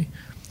diminuer.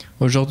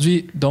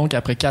 Aujourd'hui, donc,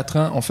 après 4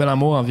 ans, on fait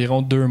l'amour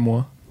environ 2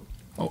 mois.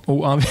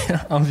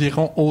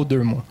 Environ 2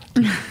 mois.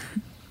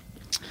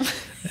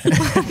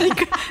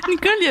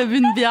 Nicole, il a bu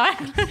une bière.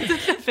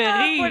 Ça fait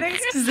rire. Faut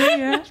l'excuser,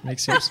 hein. Je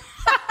m'excuse.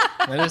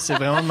 Mais là, c'est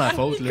vraiment de ma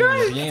faute. Là.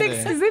 Rien de...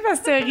 T'excuser parce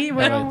que tu ris,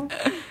 voyons.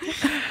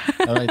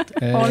 Arrête.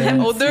 On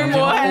l'aime. Aux 2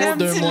 mois, aux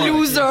 2 mois.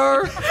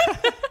 loser.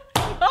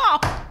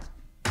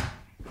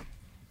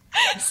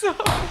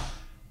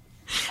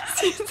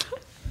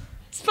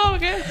 C'est pas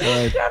vrai.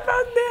 Ouais.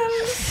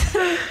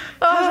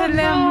 Oh, je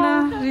l'aime,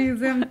 là. Je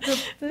les aime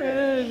toutes.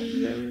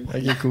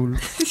 Ok, cool.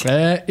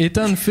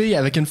 Étant une fille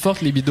avec une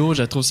forte libido,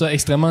 je trouve ça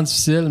extrêmement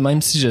difficile,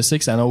 même si je sais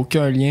que ça n'a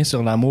aucun lien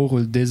sur l'amour ou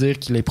le désir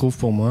qu'il éprouve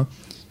pour moi.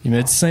 Il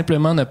me dit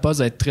simplement ne pas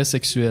être très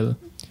sexuel.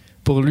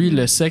 Pour lui,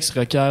 le sexe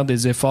requiert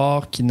des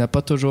efforts qu'il n'a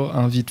pas toujours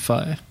envie de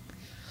faire.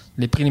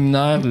 Les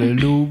préliminaires, le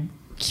loup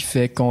qui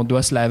fait qu'on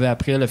doit se laver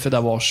après, le fait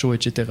d'avoir chaud,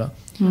 etc.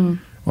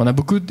 On a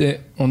beaucoup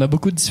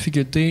de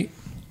difficultés.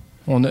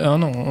 On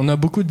a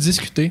beaucoup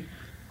discuté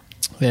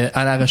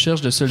à la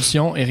recherche de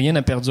solutions et rien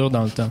ne perdure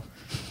dans le temps.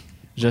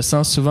 Je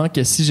sens souvent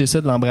que si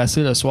j'essaie de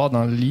l'embrasser le soir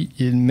dans le lit,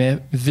 il met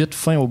vite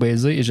fin au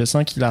baiser et je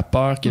sens qu'il a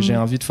peur que j'ai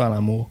envie de faire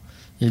l'amour.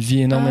 Il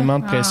vit énormément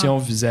de pression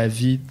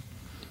vis-à-vis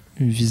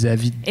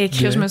Et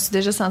que je me suis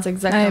déjà sentie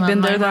exactement Hey,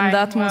 de Binder même. than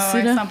that, moi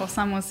aussi, là.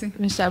 100%, moi aussi.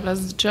 Mais j'étais à la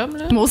place du chum,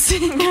 là. Moi aussi.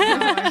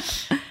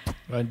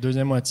 Ouais,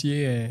 deuxième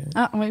moitié.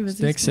 Ah, oui, vas-y.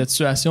 C'est que cette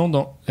situation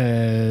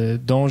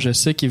dont je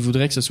sais qu'il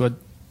voudrait que ce soit...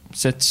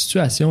 Cette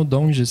situation,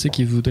 donc, je sais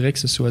qu'il voudrait que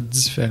ce soit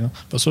différent.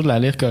 Pas sûr de la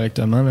lire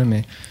correctement, là,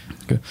 mais...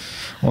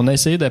 On a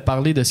essayé de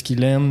parler de ce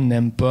qu'il aime,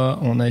 n'aime pas.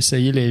 On a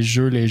essayé les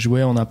jeux, les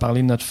jouets. On a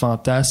parlé de notre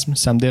fantasme.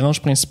 Ça me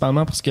dérange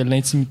principalement parce que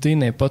l'intimité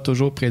n'est pas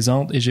toujours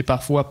présente et j'ai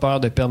parfois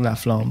peur de perdre la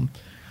flamme.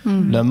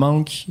 Le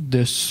manque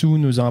de sous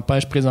nous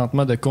empêche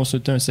présentement de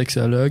consulter un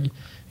sexologue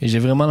et j'ai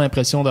vraiment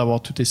l'impression d'avoir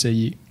tout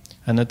essayé.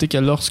 À noter que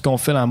lorsqu'on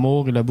fait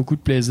l'amour, il a beaucoup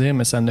de plaisir,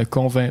 mais ça ne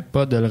convainc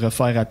pas de le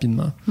refaire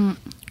rapidement.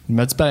 Il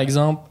m'a dit par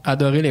exemple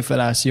adorer les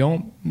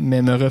fellations,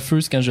 mais me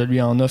refuse quand je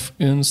lui en offre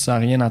une sans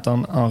rien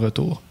attendre en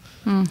retour.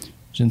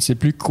 Je ne sais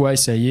plus quoi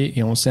essayer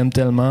et on s'aime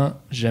tellement,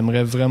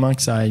 j'aimerais vraiment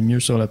que ça aille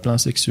mieux sur le plan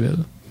sexuel.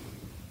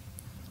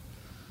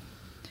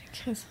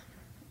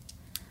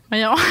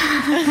 Voyons.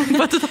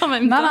 Pas tout en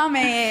même temps. Non,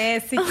 mais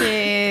c'est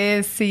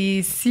que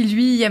si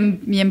lui,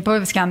 il aime pas,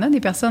 parce qu'il y en a des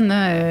personnes,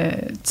 là,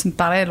 tu me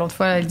parlais l'autre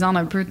fois, Lisande,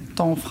 un peu de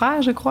ton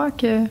frère, je crois,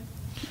 que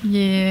il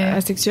est...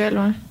 Asexuel,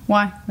 ouais.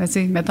 Ouais, ben, tu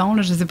sais, mettons,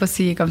 là, je sais pas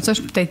si c'est comme ça,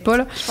 je peut-être pas,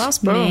 là. Je pense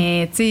pas.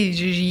 Mais, tu sais,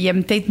 il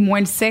aime peut-être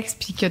moins le sexe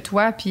puis que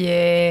toi, puis...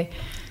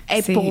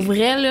 Pour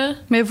vrai, là...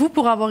 Mais vous,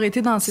 pour avoir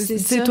été dans cette... C'est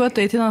Tu sais, ça. toi,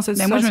 t'as été dans cette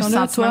Ben moi, je me suis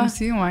situation-là, sentie toi. même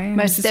aussi, ouais.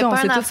 Ben, c'est C'était ça, on pas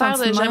s'est une tous affaire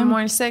sentis de j'aime même.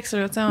 moins le sexe,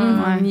 là. Tu sais,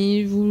 Ouais.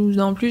 ni vous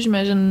non plus,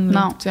 j'imagine.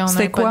 Non. Tu sais, on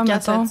C'était avait pas quoi, de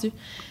casse mettons? là-dessus.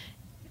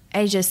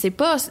 Hey, je sais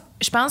pas.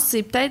 Je pense que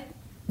c'est peut-être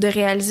de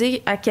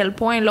réaliser à quel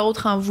point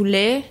l'autre en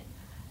voulait.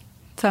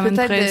 Ça met une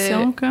Peut-être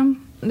pression, comme.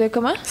 De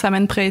comment? Ça met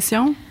une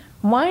pression.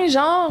 Moins,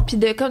 genre, puis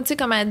de comme, tu sais,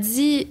 comme elle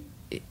dit,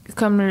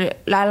 comme elle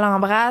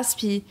l'embrasse,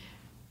 puis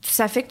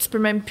ça fait que tu peux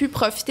même plus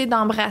profiter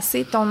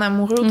d'embrasser ton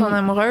amoureux ou ton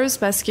amoureuse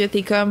parce que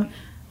t'es comme,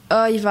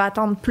 il va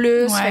attendre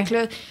plus. Ouais. Fait que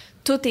là,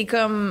 tout est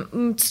comme,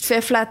 tu te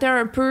fais flatter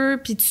un peu,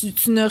 puis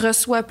tu ne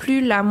reçois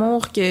plus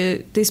l'amour que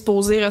t'es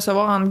supposé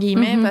recevoir, entre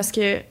guillemets, parce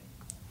que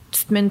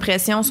tu te mets une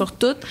pression sur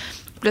tout.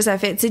 Puis là, ça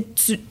fait, tu sais,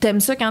 tu t'aimes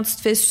ça quand tu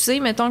te fais sucer,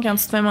 mettons, quand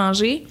tu te fais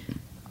manger.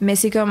 Mais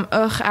c'est comme,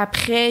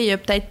 après, il y a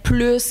peut-être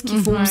plus qu'il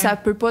faut, ça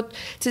peut pas, tu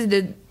sais,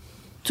 de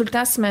tout le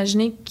temps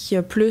s'imaginer qu'il y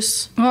a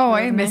plus.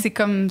 Ouais, ben c'est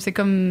comme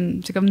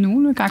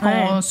nous, là,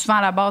 quand souvent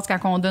à la base, quand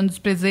on donne du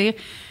plaisir,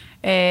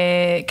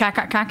 quand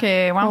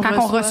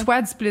on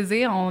reçoit du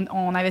plaisir,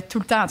 on avait tout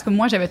le temps, en tout cas,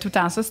 moi, j'avais tout le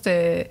temps ça,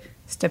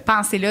 cette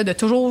pensée-là de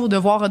toujours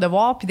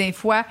devoir, puis des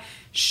fois,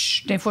 je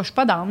suis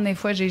pas down, des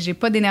fois, j'ai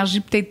pas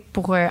d'énergie peut-être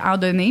pour en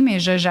donner, mais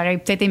j'aurais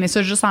peut-être aimé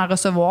ça juste en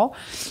recevoir.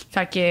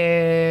 Fait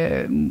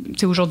que, tu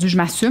sais, aujourd'hui, je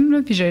m'assume, là,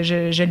 puis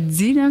je le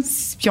dis, là,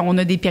 puis on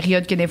a des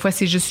périodes que des fois,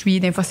 c'est juste lui,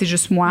 des fois, c'est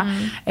juste moi.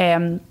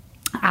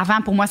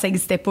 Avant, pour moi, ça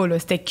n'existait pas. Là.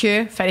 C'était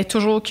que fallait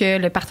toujours que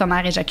le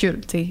partenaire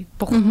éjacule, tu sais,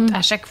 pour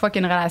à chaque fois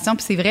qu'il y a une relation.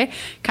 Puis c'est vrai,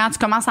 quand tu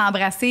commences à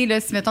embrasser,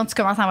 là, si mettons tu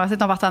commences à embrasser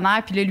ton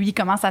partenaire, puis là lui il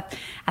commence à te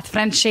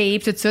frencher,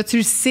 puis tout ça, tu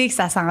le sais que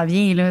ça s'en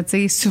vient, là, tu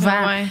sais,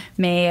 souvent. Ouais.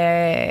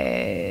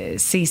 Mais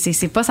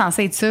c'est pas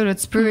censé être ça. Là.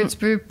 Tu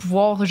peux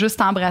pouvoir juste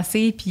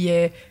t'embrasser, puis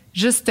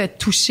juste te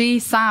toucher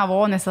sans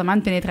avoir nécessairement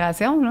de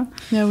pénétration. Là.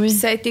 Ben oui. Puis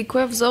ça a été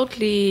quoi, vous autres,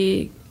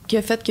 qui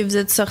a fait que vous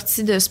êtes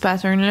sortis de ce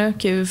pattern-là,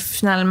 que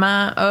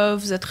finalement,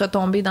 vous êtes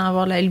retombés dans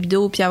avoir la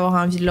libido puis avoir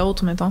envie de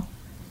l'autre, mettons?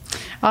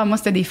 Ah, moi,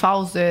 c'était des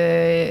phases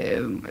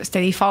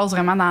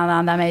vraiment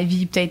dans ma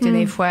vie. Peut-être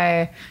des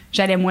fois,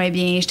 j'allais moins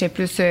bien, j'étais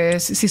plus...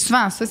 c'est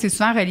souvent ça, c'est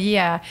souvent relié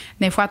à,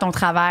 des fois, à ton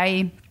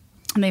travail.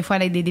 Des fois,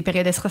 des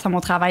périodes de stress à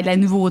mon travail, de la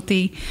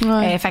nouveauté.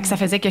 Ouais. Fait que ça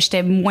faisait que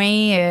j'étais moins...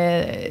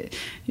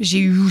 j'ai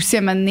eu aussi, à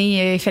un moment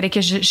donné, il fallait que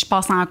je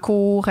passe en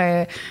cours.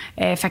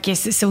 Fait que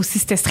ça aussi,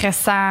 c'était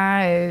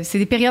stressant. C'est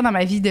des périodes dans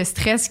ma vie de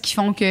stress qui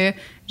font que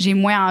j'ai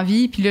moins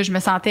envie. Puis là, je me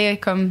sentais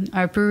comme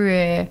un peu...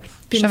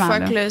 Puis une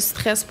fois que le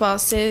stress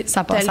passait,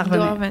 ça passe, ta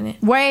libido revenait.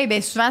 Oui, bien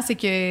souvent, c'est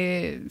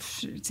que...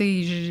 Tu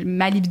sais,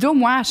 ma libido,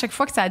 moi, à chaque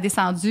fois que ça a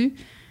descendu...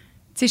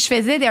 tu sais, je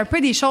faisais un peu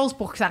des choses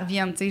pour que ça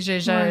revienne, tu sais.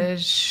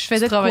 Je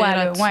faisais de quoi,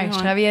 là. Ouais, je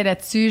travaillais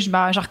là-dessus.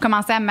 Je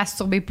recommençais à me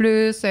masturber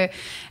plus.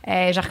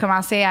 Je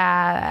recommençais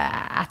à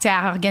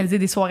organiser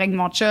des soirées avec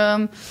mon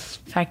chum.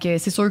 Fait que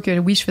c'est sûr que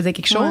oui, je faisais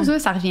quelque chose. Là.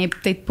 Ça revient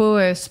peut-être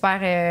pas super...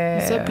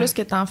 Ça, plus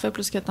que t'en fais,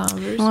 plus que t'en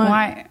veux.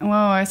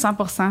 Ouais,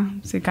 100%.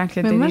 C'est quand que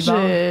t'es moi,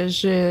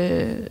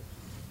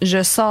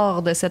 je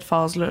sors de cette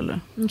phase-là. Là.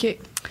 OK.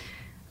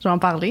 Je vais en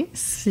parler.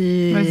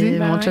 Si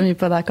mon chum n'est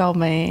pas d'accord,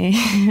 ben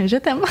je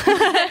t'aime.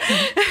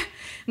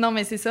 Non,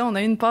 mais c'est ça. On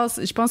a eu une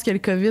passe. Je pense que le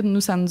COVID, nous,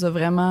 ça nous a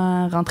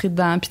vraiment rentré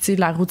dedans. Puis, tu sais,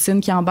 la routine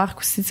qui embarque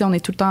aussi. Tu sais, on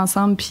est tout le temps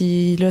ensemble.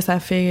 Puis là,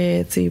 ça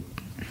fait, tu sais,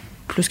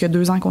 plus que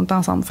 2 ans qu'on est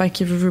ensemble. Fait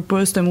qu'il veut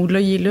pas, ce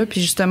mood-là, il est là.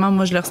 Puis justement,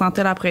 moi, je le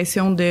ressentais la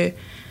pression de...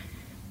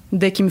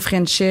 Dès qu'il me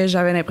frenchait,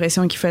 j'avais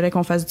l'impression qu'il fallait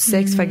qu'on fasse du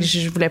sexe. Fait que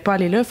je voulais pas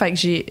aller là. Fait que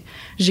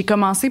j'ai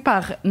commencé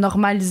par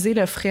normaliser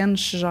le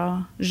French, genre,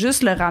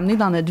 juste le ramener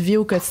dans notre vie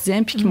au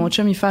quotidien, puis que mon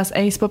chum, il fasse «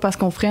 Hey, c'est pas parce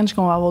qu'on French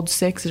qu'on va avoir du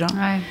sexe, genre. »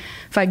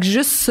 Fait que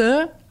juste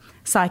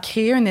ça a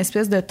créé une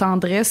espèce de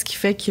tendresse qui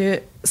fait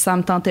que ça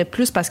me tentait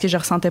plus parce que je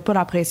ressentais pas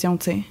la pression,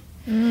 tu sais.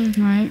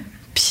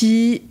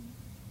 Puis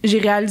j'ai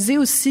réalisé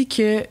aussi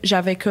que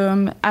j'avais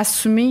comme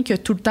assumé que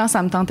tout le temps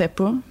ça me tentait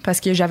pas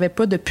parce que j'avais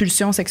pas de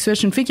pulsion sexuelle.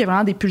 Je suis une fille qui a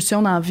vraiment des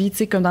pulsions dans la vie, tu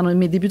sais, comme dans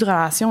mes débuts de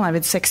relation, on avait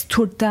du sexe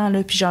tout le temps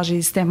là, puis genre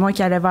c'était moi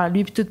qui allais vers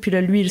lui puis tout, puis là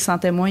lui il le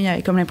sentait moins, il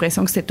avait comme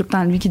l'impression que c'était tout le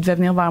temps lui qui devait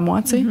venir vers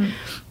moi, tu sais.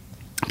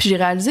 Puis j'ai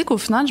réalisé qu'au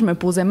final, je me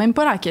posais même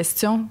pas la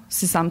question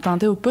si ça me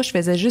tentait ou pas, je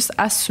faisais juste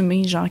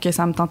assumer genre que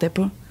ça me tentait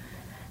pas.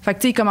 Fait que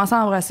tu sais, il commençait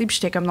à embrasser puis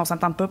j'étais comme non, ça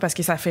me tente pas parce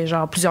que ça fait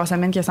genre plusieurs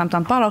semaines que ça me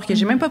tente pas alors que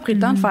j'ai même pas pris le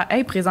temps de faire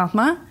hey,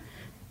 présentement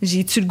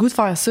j'ai-tu le goût de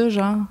faire ça,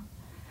 genre?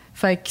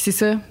 Fait que c'est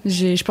ça.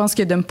 Je pense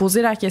que de me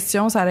poser la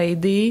question, ça l'a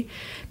aidé.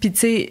 Puis, tu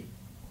sais,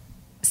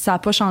 ça a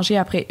pas changé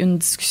après une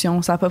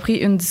discussion. Ça a pas pris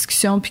une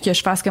discussion puis que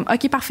je fasse comme,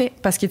 OK, parfait.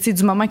 Parce que, tu sais,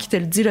 du moment qu'il te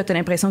le dit, là, t'as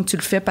l'impression que tu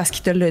le fais parce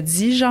qu'il te l'a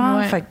dit,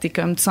 genre. Fait que t'es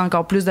comme, tu sens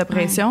encore plus de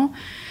pression.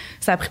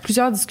 Ça a pris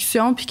plusieurs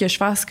discussions puis que je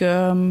fasse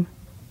comme...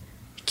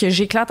 que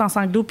j'éclate en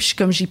sanglots puis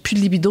j'ai plus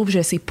de libido puis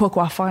je sais pas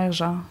quoi faire,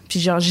 genre.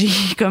 Puis genre, j'ai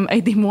comme,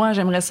 aidez-moi,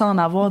 j'aimerais ça en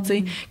avoir, tu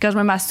sais. Quand je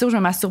me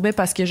masturbais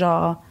parce que,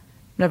 genre...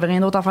 J'avais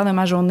rien d'autre à faire de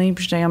ma journée,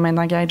 puis j'étais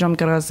maintenant, gars, je vais me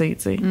crosser,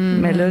 tu sais.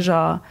 Mais là,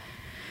 genre,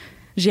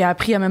 j'ai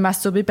appris à me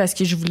masturber parce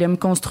que je voulais me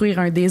construire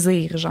un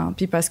désir, genre,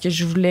 puis parce que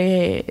je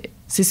voulais,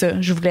 c'est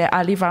ça, je voulais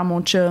aller vers mon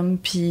chum,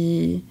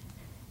 puis,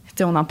 tu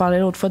sais, on en parlait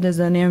l'autre fois de se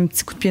donner un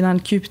petit coup de pied dans le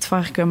cul, puis de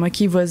faire comme,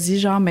 OK, vas-y,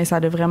 genre, mais ça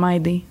a vraiment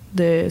aidé,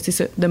 c'est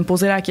ça, de me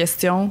poser la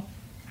question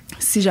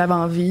si j'avais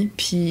envie,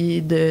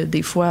 puis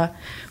des fois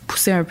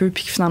pousser un peu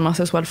puis que finalement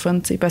ça soit le fun,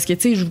 tu sais, parce que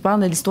tu sais je vous parle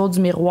de l'histoire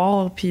du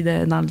miroir puis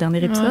dans le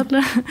dernier épisode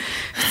là,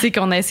 tu sais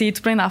qu'on a essayé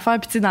tout plein d'affaires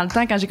puis tu sais dans le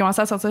temps quand j'ai commencé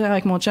à sortir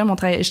avec mon chum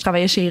je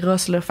travaillais chez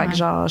Ross là, fait que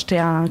genre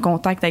j'étais en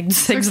contact avec du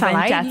sexe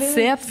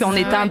 24/7 puis on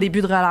était en début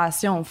de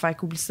relation, fait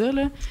qu'oublie ça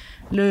là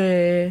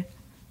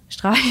je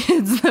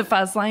travaillais du 9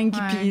 à 5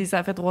 puis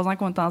ça fait 3 ans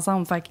qu'on est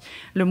ensemble, fait que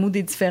le mood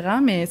est différent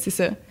mais c'est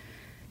ça.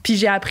 Puis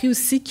j'ai appris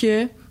aussi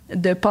que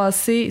de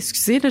passer,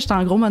 excusez là j'étais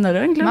en gros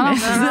monologue là,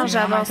 non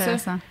j'adore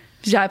ça.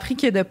 J'ai appris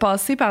que de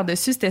passer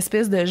par-dessus cette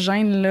espèce de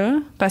gêne-là,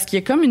 parce qu'il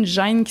y a comme une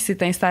gêne qui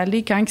s'est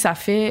installée quand que ça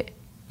fait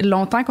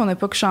longtemps qu'on n'a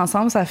pas couché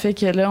ensemble, ça fait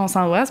que là, on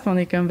s'embrasse, puis on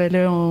est comme, ben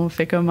là, on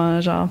fait comment,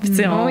 genre, puis tu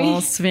sais,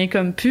 on se souvient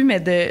comme plus, mais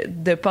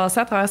de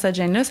passer à travers cette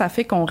gêne-là, ça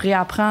fait qu'on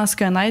réapprend à se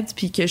connaître,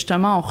 puis que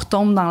justement, on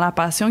retombe dans la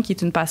passion, qui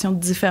est une passion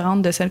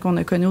différente de celle qu'on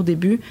a connue au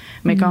début,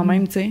 mais quand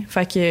même, tu sais,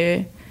 fait que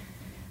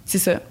c'est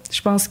ça.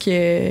 Je pense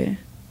que...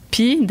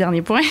 Puis,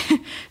 dernier point,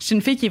 je suis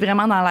une fille qui est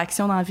vraiment dans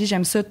l'action dans la vie.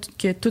 J'aime ça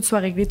que tout soit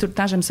réglé tout le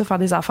temps. J'aime ça faire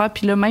des affaires.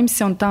 Puis là, même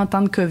si on était en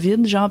temps de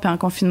COVID, genre, puis en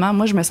confinement,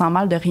 moi, je me sens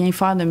mal de rien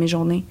faire de mes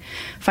journées.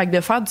 Fait que de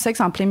faire du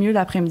sexe en plein milieu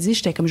l'après-midi,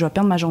 j'étais comme, je vais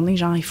perdre ma journée.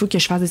 Genre, il faut que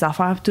je fasse des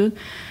affaires puis tout.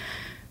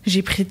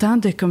 J'ai pris le temps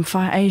de comme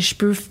faire, hey, je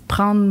peux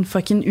prendre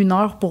fucking 1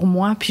 heure pour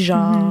moi, puis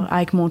genre,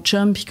 avec mon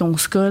chum, puis qu'on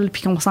se colle,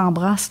 puis qu'on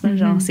s'embrasse. Là,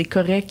 genre, c'est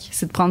correct.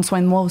 C'est de prendre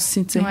soin de moi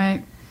aussi, tu sais.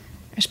 Ouais.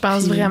 Je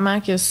pense vraiment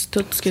que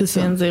tout ce que tu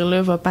viens de dire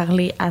là va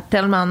parler à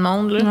tellement de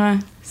monde. Là. Ouais.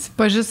 C'est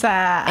pas juste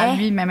à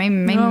lui, mais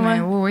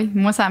même oui.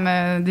 Moi, ça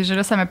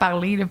m'a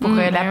parlé là, pour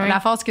la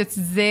phrase que tu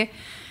disais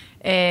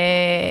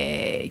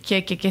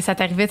que ça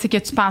t'arrivait, tu sais,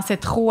 que tu pensais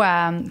trop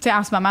à... Tu sais,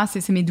 en ce moment,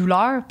 c'est mes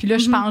douleurs. Puis là,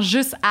 je pense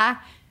juste à...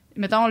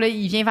 Mettons, là,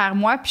 il vient vers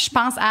moi, puis je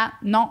pense à...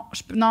 Non,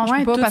 je peux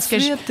pas parce que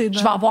je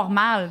vais avoir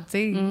mal,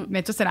 tu sais.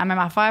 Mais toi, c'est la même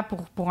affaire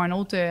pour un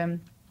autre...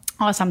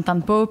 ça me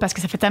tente pas parce que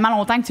ça fait tellement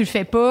longtemps que tu le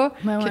fais pas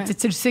que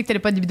tu le sais que t'as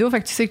pas de libido,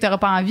 fait que tu sais que t'auras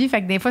pas envie, fait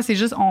que des fois c'est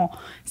juste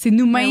c'est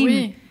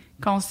nous-mêmes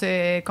qu'on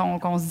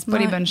se dit pas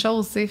les bonnes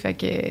choses, tu sais, fait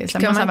que ça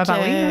m'a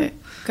parlé.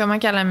 Comment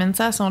qu'elle amène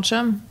ça à son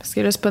chum, parce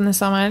que là c'est pas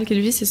nécessairement elle qui le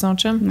vit, c'est son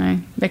chum.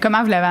 Ben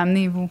comment vous l'avez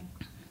amené vous?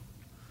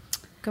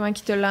 Comment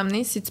qu'il te l'a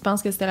amené, si tu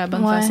penses que c'était la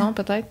bonne façon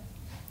peut-être?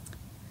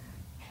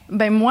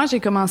 Ben moi j'ai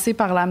commencé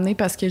par l'amener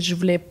parce que je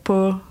voulais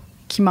pas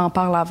qui m'en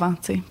parle avant,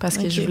 tu sais, parce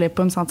que je voulais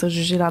pas me sentir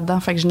jugée là-dedans.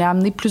 Fait que je l'ai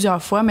amené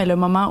plusieurs fois, mais le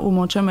moment où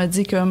mon chum m'a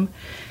dit comme,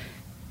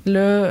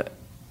 là,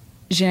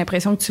 j'ai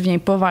l'impression que tu viens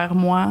pas vers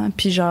moi,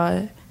 puis genre,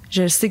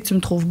 je sais que tu me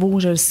trouves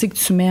beau, je sais que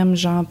tu m'aimes,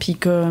 genre, puis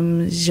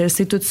comme, je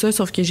sais tout ça,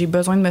 sauf que j'ai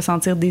besoin de me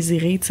sentir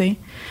désirée, tu sais.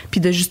 Puis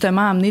de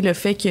justement amener le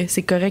fait que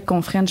c'est correct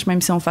qu'on french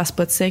même si on fasse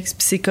pas de sexe,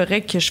 puis c'est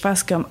correct que je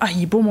fasse comme,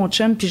 il est beau mon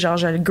chum, puis genre,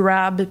 je le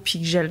grab,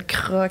 puis je le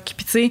croque,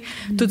 puis tu sais,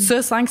 tout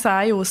ça sans que ça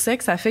aille au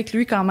sexe, ça fait que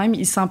lui, quand même,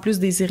 il se sent plus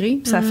désiré,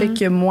 puis ça fait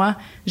que moi,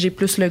 j'ai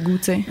plus le goût,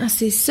 tu sais.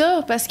 C'est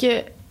ça, parce que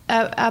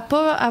à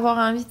pas avoir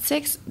envie de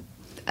sexe,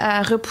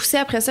 à repousser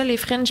après ça les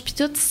French puis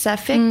tout, ça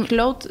fait que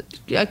l'autre,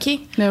 OK,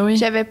 ben oui.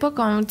 J'avais pas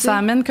comme... Ça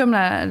amène comme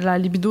la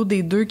libido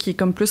des deux qui est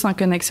comme plus en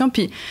connexion.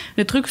 Puis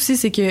le truc aussi,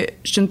 c'est que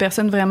je suis une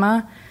personne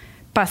vraiment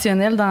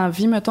passionnelle dans la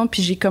vie, mettons,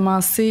 puis je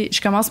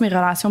commence mes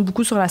relations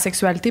beaucoup sur la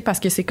sexualité parce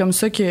que c'est comme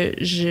ça que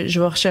je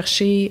vais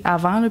rechercher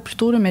avant, là,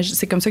 plutôt, là, mais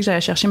c'est comme ça que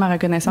j'allais chercher ma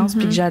reconnaissance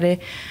puis que j'allais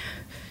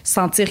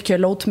sentir que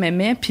l'autre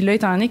m'aimait. Puis là,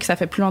 étant donné que ça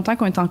fait plus longtemps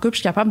qu'on est en couple, je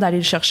suis capable d'aller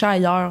le chercher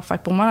ailleurs. Fait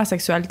que pour moi, la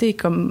sexualité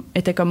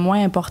était comme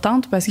moins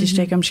importante parce que je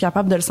suis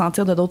capable de le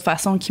sentir de d'autres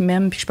façons qu'il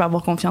m'aime puis que je peux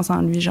avoir confiance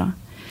en lui, genre.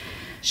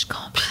 Je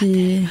comprends.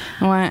 Puis,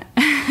 ouais.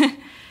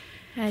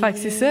 Fait que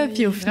c'est ça.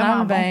 Puis au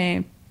final,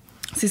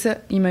 c'est ça.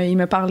 Il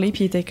me parlait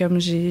puis il était comme,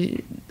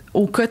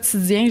 au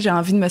quotidien, j'ai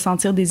envie de me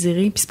sentir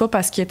désirée. Puis c'est pas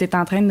parce que t'es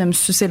en train de me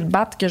sucer le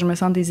bat que je me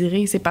sens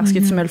désirée. C'est parce que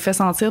tu me le fais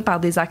sentir par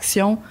des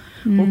actions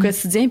au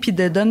quotidien. Puis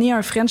de donner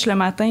un French le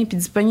matin puis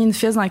d'y pogner une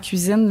fesse dans la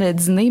cuisine le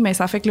dîner, mais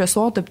ça fait que le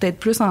soir, t'as peut-être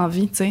plus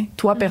envie, tu sais,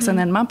 toi,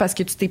 personnellement, parce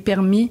que tu t'es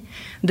permis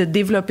de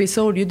développer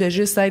ça au lieu de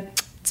juste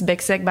être petit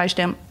bec sec, je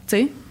t'aime, tu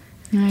sais.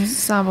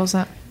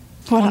 100%.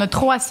 Voilà. On a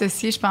trop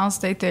associé, je pense,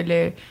 peut-être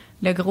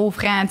le gros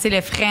French, tu sais,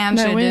 le French,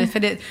 le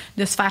fait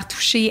de se faire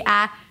toucher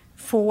à...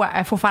 faut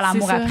faire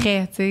l'amour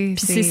après, tu sais.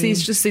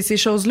 Puis c'est ces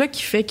choses-là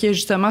qui fait que,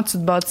 justement, tu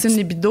te bâtis une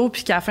libido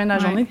puis qu'à la fin de la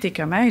journée, t'es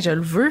comme, hey, je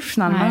le veux,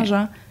 finalement,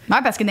 genre. Ouais,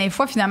 parce que des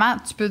fois, finalement,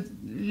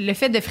 le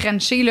fait de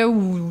frencher, là,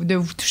 ou de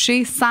vous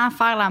toucher sans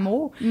faire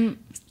l'amour,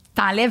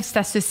 t'enlèves cette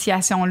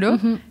association-là.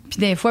 Puis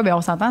des fois,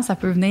 on s'entend, ça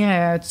peut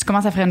venir, tu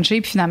commences à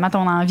frencher puis finalement,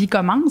 ton envie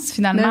commence,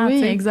 finalement. Oui,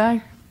 t'sais.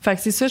 exact. Fait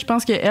que c'est ça, je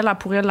pense qu'elle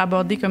pourrait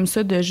l'aborder comme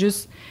ça, de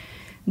juste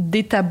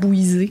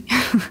détabouiser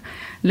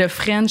le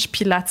French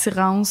puis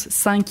l'attirance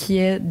sans qu'il y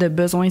ait de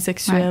besoin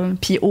sexuel.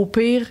 Puis au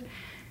pire,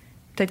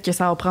 peut-être que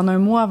ça va prendre un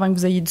mois avant que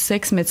vous ayez du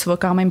sexe, mais tu vas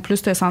quand même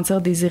plus te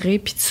sentir désiré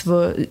puis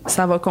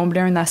ça va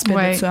combler un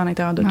aspect de ça à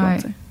l'intérieur de toi.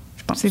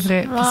 Je pense. C'est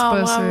vrai.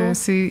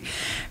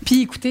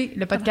 Puis écoutez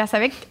le podcast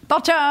avec ton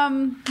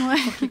chum.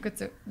 Pour qu'il écoute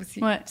ça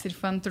aussi. C'est le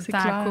fun tout le temps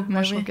en couple.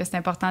 Moi, je trouve que c'est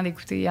important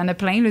d'écouter. Il y en a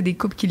plein, là, des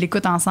couples qui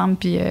l'écoutent ensemble.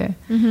 Puis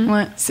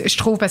je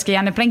trouve, parce qu'il y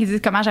en a plein qui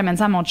disent comment j'amène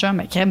ça à mon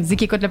chum. Crème me dit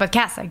qu'il écoute le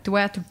podcast avec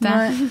toi tout le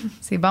temps.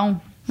 C'est bon.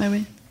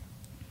 Oui.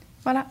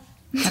 Voilà.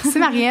 Merci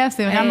Marie-Ève,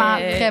 c'est vraiment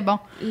très bon.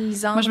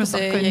 Lisande, moi, je me suis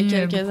reconnue il y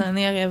a quelques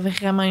années, aurait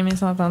vraiment aimé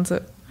s'entendre ça.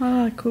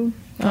 Ah, cool.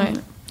 Ouais,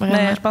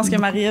 mais je pense que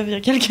Marie-Ève, il y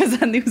a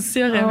quelques années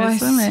aussi, aurait aimé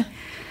ça, mais...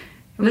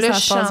 Là, je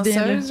suis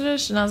chanceuse, là.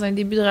 Je suis dans un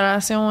début de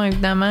relation,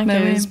 évidemment,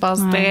 que se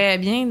passe très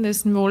bien de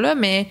ce niveau-là,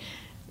 mais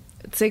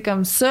tu sais,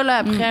 comme ça, là,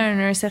 après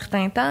un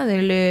certain temps,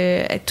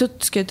 tout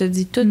ce que tu as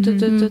dit, tout.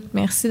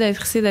 Merci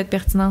d'être ici, d'être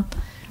pertinente.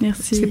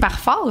 Merci. C'est par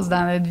phase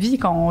dans notre vie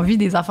qu'on vit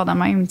des affaires de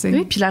même, tu sais.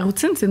 Oui, puis la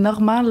routine, c'est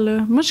normal,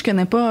 là. Moi, je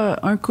connais pas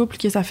un couple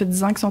qui, ça fait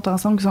 10 ans qu'ils sont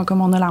ensemble, qui sont comme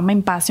on a la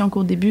même passion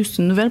qu'au début.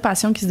 C'est une nouvelle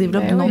passion qui se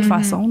développe d'une autre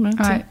façon, là.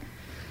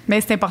 Mais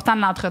c'est important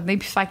de l'entretenir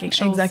puis faire quelque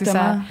chose.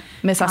 Exactement.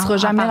 Mais ça sera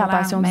jamais la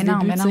passion du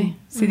début,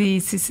 tu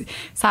sais.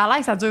 Ça a l'air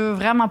que ça dure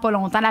vraiment pas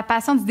longtemps. La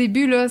passion du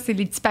début, là, c'est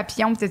les petits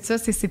papillons, c'est ça.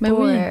 C'est pas...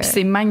 Oui, puis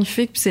c'est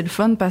magnifique, puis c'est le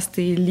fun parce que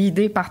t'es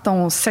l'idée par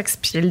ton sexe,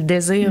 puis le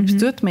désir, puis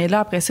tout. Mais là,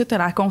 après ça, t'as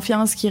la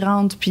confiance qui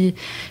rentre, puis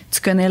tu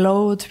connais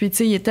l'autre. Puis, tu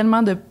sais, il y a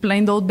tellement de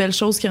plein d'autres belles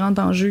choses qui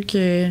rentrent en jeu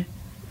que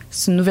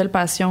c'est une nouvelle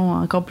passion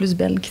encore plus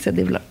belle qui se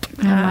développe.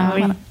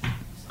 Oui.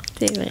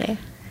 C'est vrai.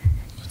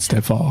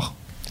 C'était fort.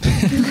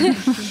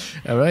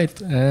 All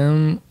right.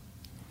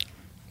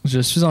 Je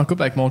suis en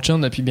couple avec mon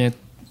chum depuis bientôt...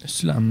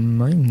 C'est la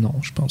même? Non,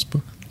 je pense pas.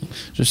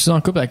 Je suis en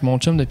couple avec mon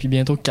chum depuis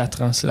bientôt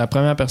 4 ans. C'est la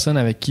première personne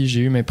avec qui j'ai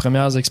eu mes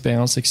premières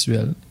expériences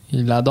sexuelles.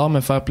 Il adore me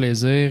faire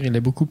plaisir. Il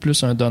est beaucoup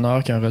plus un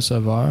donneur qu'un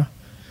receveur.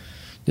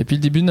 Depuis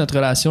le début de notre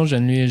relation, je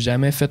ne lui ai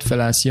jamais fait de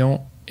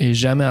fellation et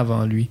jamais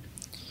avant lui.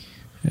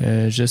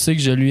 Je sais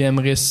que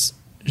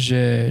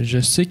je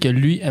sais que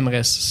lui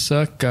aimerait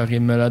ça car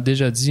il me l'a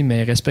déjà dit,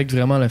 mais il respecte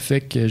vraiment le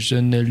fait que je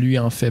ne lui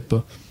en fais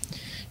pas.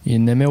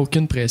 Il ne met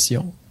aucune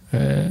pression.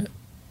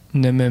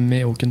 Ne me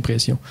met aucune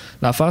pression.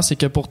 L'affaire, c'est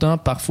que pourtant,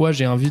 parfois,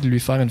 j'ai envie de lui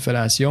faire une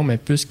fellation, mais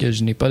puisque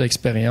je n'ai pas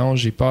d'expérience,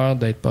 j'ai peur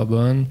d'être pas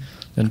bonne,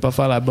 de ne pas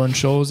faire la bonne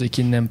chose et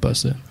qu'il n'aime pas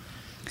ça.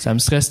 Ça me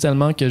stresse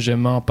tellement que je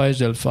m'empêche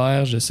de le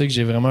faire. Je sais que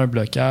j'ai vraiment un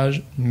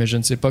blocage, mais je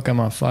ne sais pas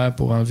comment faire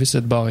pour enlever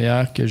cette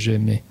barrière que je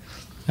mets.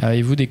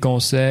 Avez-vous des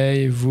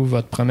conseils? Vous,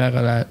 votre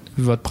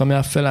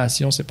première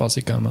fellation s'est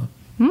passée comment?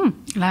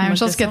 La même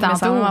chose que tantôt.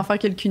 C'est la même affaire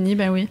que le cuni,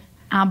 ben oui.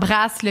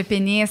 Embrasse le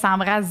pénis,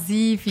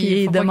 embrasse-y.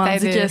 Puis demande-y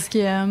qu'est-ce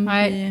qu'il aime.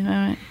 Ouais.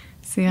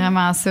 C'est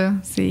vraiment ça.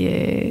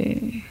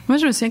 Moi,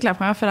 je me souviens que la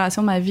première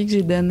fellation de ma vie que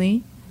j'ai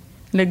donnée,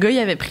 le gars, il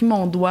avait pris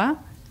mon doigt,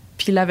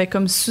 puis il l'avait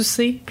comme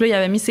sucé. Puis là, il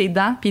avait mis ses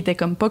dents, puis il était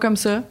comme pas comme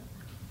ça.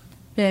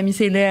 Puis il avait mis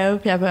ses lèvres,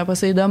 puis après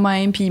ça, il est de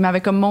même. Puis il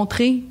m'avait comme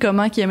montré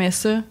comment il aimait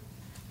ça.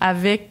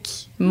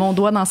 avec mon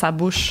doigt dans sa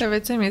bouche.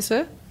 T'avais-tu aimé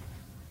ça?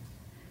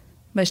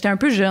 Ben, j'étais un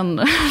peu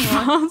jeune, je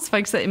pense.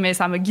 Fait que mais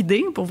ça m'a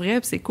guidée, pour vrai,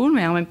 puis c'est cool.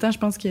 Mais en même temps, je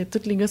pense que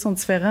tous les gars sont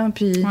différents,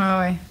 puis...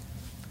 Ouais.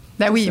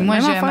 Ben oui, C'est moi,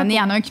 même j'ai affaire il y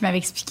en a un qui m'avait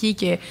expliqué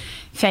qu'il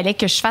fallait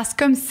que je fasse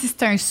comme si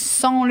c'était un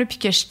son, là, puis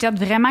que je tête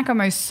vraiment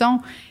comme un son.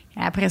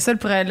 Et après ça,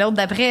 l'autre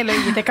d'après, là,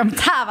 il était comme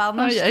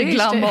tabarnak. Avec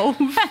l'amour.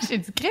 J'ai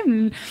dit,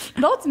 crème.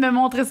 L'autre, il m'a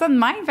montré ça de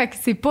même. Fait que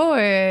c'est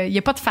pas. Il n'y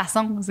a pas de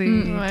façon. Tout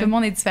le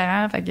monde est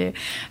différent. Fait que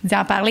d'y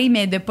en parler,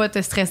 mais de pas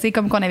te stresser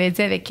comme qu'on avait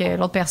dit avec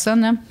l'autre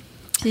personne. Là.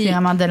 Puis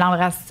vraiment de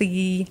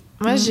l'embrasser.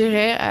 Moi, je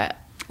dirais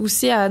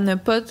aussi à ne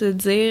pas te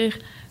dire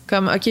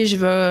comme, OK, je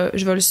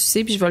vais le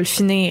sucer puis je vais le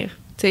finir.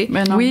 T'sais.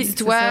 Mais non, oui,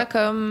 dis-toi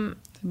comme.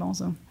 C'est bon,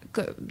 ça.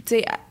 Tu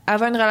sais,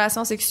 avoir une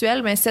relation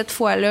sexuelle, mais cette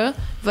fois-là,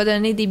 va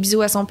donner des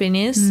bisous à son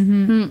pénis.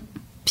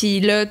 Puis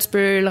là, tu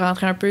peux le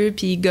rentrer un peu,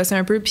 puis gosser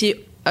un peu, puis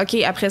OK,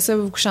 après ça,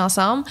 vous vous couchez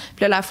ensemble.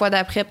 Puis là, la fois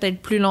d'après,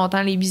 peut-être plus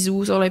longtemps, les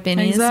bisous sur le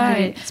pénis.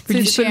 Exact. Tu peux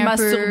licher un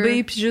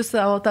masturber, puis juste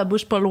avoir ta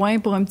bouche pas loin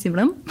pour un petit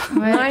blanc.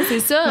 Ouais, c'est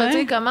ça. Tu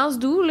sais, commence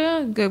doux, là.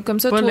 Comme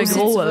ça, pas toi le aussi,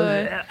 gros, tu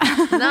vas...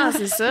 Non,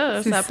 c'est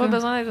ça. Ça n'a pas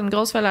besoin d'être une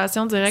grosse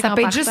fellation directe en Ça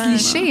peut être partant,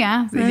 juste licher,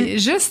 hein?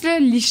 Juste, là,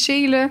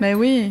 licher, là. Ben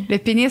oui. Le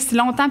pénis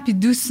longtemps puis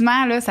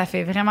doucement, là, ça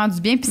fait vraiment du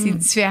bien, puis c'est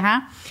différent.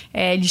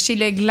 Licher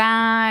le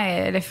gland,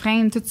 le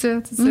frein, tout ça.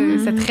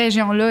 Cette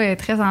région-là est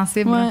très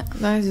sensible. Ouais.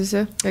 Ouais, c'est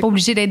ça. Pas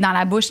obligé d'être dans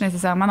la bouche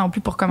nécessairement non plus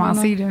pour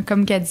commencer. Là.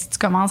 Comme qu'elle dit, tu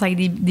commences avec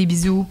des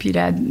bisous, puis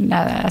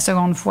la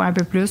seconde fois un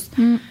peu plus.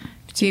 Puis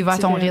tu y vas à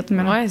ton rythme.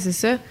 Là. Ouais, c'est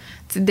ça.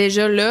 T'sais,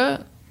 déjà là,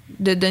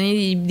 de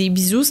donner des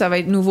bisous, ça va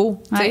être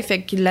nouveau. Ouais.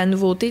 Fait que la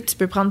nouveauté, tu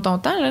peux prendre ton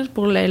temps là,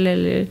 pour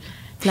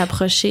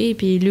l'approcher,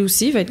 puis lui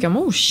aussi, il va être comme,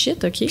 oh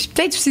shit, OK. Puis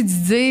peut-être aussi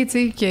d'idée, tu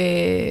sais,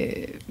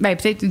 que. Ben,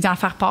 peut-être d'en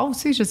faire part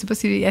aussi. Je sais pas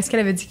si. Est-ce qu'elle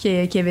avait dit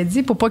qu'il avait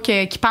dit pour pas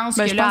qu'il pense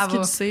Ben, que je là. pense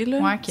qu'il sait, là.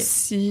 Ouais,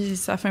 Si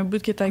ça fait un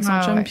bout qu'elle est avec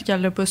son chum, puis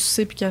qu'elle l'a pas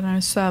sucé, puis qu'elle a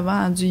un sucé avant,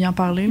 elle a dû y en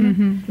parler, là.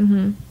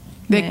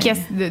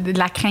 De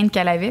la crainte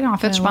qu'elle avait. Là. En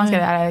fait, je pense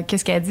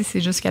qu'est-ce qu'elle a dit,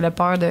 c'est juste qu'elle a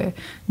peur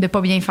de pas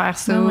bien faire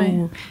ça.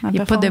 Ou il n'y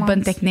a pas de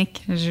bonne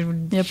technique. Il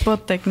n'y a pas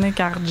de technique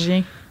à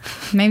rien.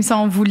 Même si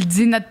on vous le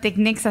dit, notre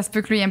technique, ça se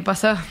peut que lui, il n'aime pas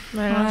ça.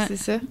 Ouais. C'est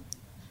ça.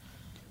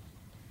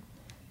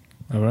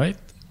 All right.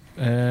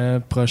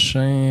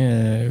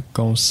 Prochain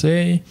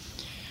conseil.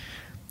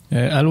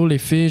 Allô les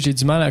filles, j'ai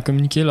du mal à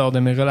communiquer lors de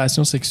mes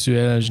relations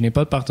sexuelles. Je n'ai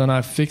pas de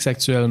partenaire fixe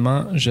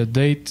actuellement. Je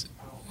date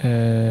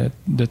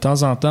de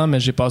temps en temps, mais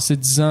j'ai passé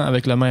 10 ans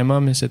avec le même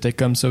homme et c'était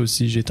comme ça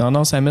aussi. J'ai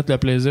tendance à mettre le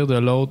plaisir de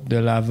l'autre de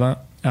l'avant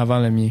avant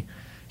le mien.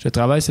 Je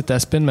travaille cet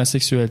aspect de ma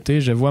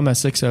sexualité. Je vois ma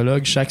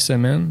sexologue chaque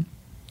semaine,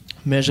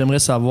 mais j'aimerais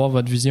savoir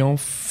votre vision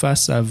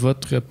face à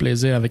votre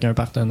plaisir avec un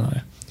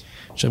partenaire.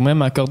 J'aimerais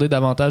m'accorder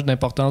davantage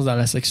d'importance dans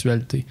la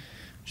sexualité.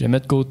 Je mets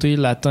de côté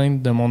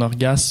l'atteinte de mon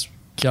orgasme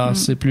car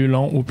c'est plus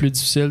long ou plus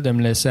difficile de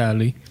me laisser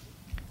aller.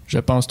 Je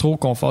pense trop au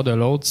confort de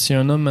l'autre. Si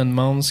un homme me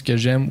demande ce que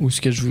j'aime ou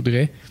ce que je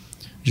voudrais,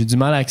 j'ai du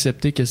mal à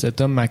accepter que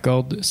cet homme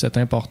m'accorde cette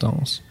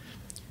importance.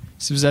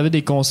 Si vous avez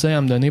des conseils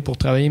à me donner pour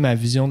travailler ma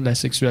vision de la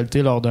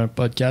sexualité lors d'un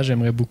podcast,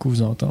 j'aimerais beaucoup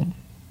vous entendre.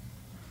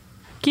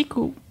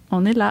 Kikou,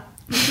 on est là.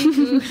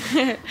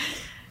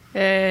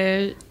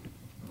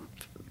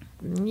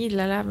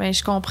 Ben,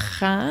 je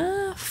comprends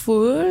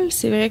full.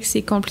 C'est vrai que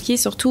c'est compliqué,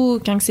 surtout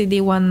quand c'est des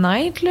one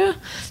night, là.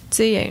 Tu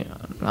sais,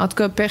 en tout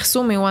cas,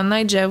 perso, mes one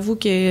night, j'avoue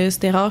que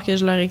c'était rare que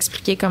je leur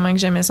expliquais comment que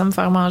j'aimais ça, me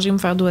faire manger, me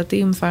faire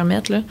doigter, me faire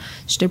mettre, là.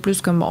 J'étais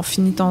plus comme, bon,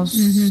 finis ton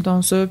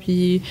ça,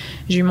 puis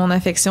j'ai eu mon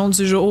affection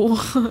du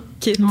jour.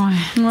 C'est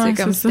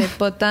comme c'était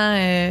pas tant...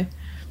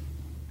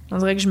 on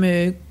dirait que je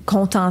me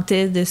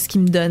contentais de ce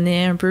qu'ils me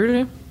donnaient un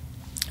peu,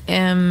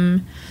 là.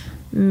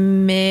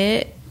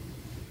 Mais...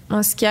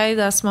 Moi, ce qui aide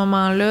à ce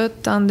moment-là,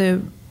 tant de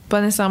pas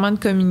nécessairement de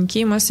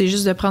communiquer, moi, c'est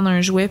juste de prendre un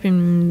jouet puis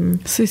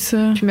c'est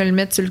ça. Puis me le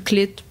mettre sur le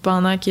clit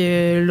pendant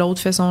que l'autre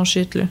fait son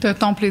shit, là. T'as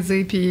ton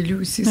plaisir, puis lui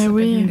aussi. Ben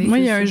oui. Moi,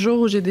 il y a un jour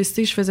où j'ai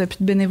décidé que je faisais plus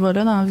de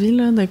bénévolat dans la vie,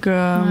 là, de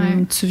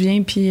comme, tu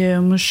viens, puis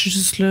moi, je suis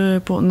juste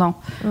là pour... Non.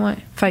 Ouais.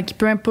 Fait que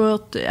peu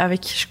importe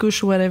avec qui je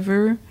couche ou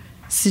whatever...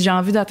 Si j'ai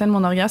envie d'atteindre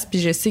mon orgasme, puis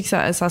je sais que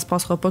ça se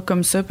passera pas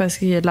comme ça parce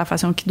qu'il y a de la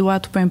façon qui doit,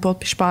 tout peu importe,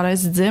 puis je suis pas à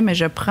l'aise d'y dire, mais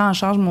je prends en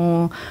charge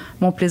mon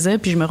plaisir,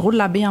 puis je me roule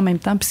la bille en même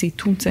temps, puis c'est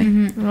tout, tu sais.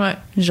 Ouais.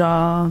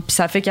 Genre, puis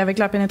ça fait qu'avec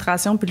la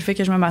pénétration, puis le fait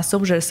que je me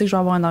masturbe, je sais que je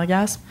vais avoir un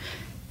orgasme.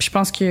 Puis je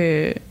pense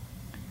que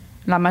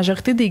la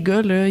majorité des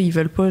gars, là, ils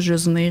veulent pas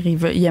juste venir,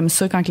 ils aiment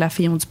ça quand que la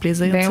fille a du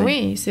plaisir. Ben t'sais.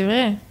 oui, c'est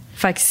vrai.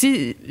 Fait que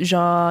si,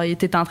 genre, il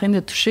était en train de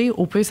toucher,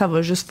 au pire, ça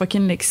va juste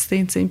fucking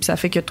l'exciter, tu sais. Puis ça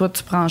fait que toi,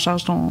 tu prends en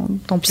charge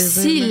ton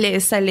plaisir.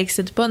 Si ça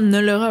l'excite pas, ne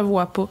le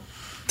revois pas.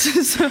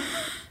 C'est ça.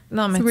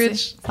 Non, mais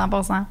Switch,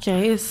 100%.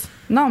 Chris.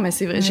 Non, mais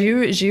c'est vrai.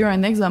 Ouais. J'ai eu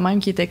un ex de même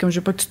qui était comme, je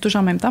veux pas que tu te touches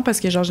en même temps parce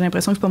que, genre, j'ai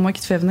l'impression que c'est pas moi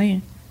qui te fais venir.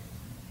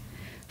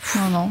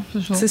 Non,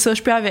 c'est ça,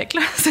 je peux avec,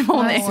 là. C'est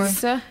mon ex.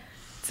 C'est ça.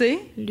 Tu sais?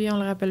 Lui, on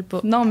le rappelle pas.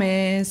 Non,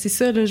 mais c'est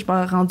ça, là, je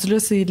me rendu là,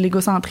 c'est de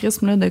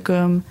l'égocentrisme, là, de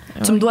comme,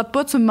 tu me doites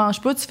pas, tu me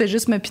manges pas, tu fais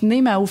juste me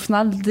piner, mais au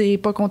final, t'es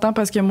pas content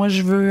parce que moi,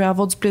 je veux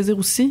avoir du plaisir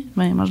aussi.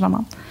 Mais moi, je la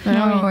mente.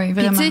 Oui,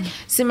 vraiment. Puis, tu sais,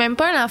 c'est même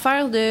pas une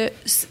affaire de,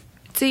 tu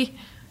sais,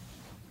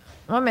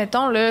 moi,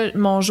 mettons, là,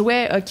 mon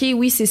jouet, OK,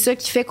 oui, c'est ça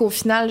qui fait qu'au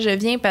final, je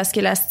viens parce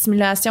que la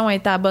stimulation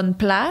est à la bonne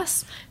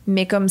place.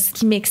 Mais comme ce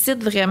qui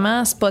m'excite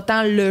vraiment, c'est pas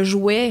tant le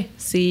jouet,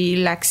 c'est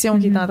l'action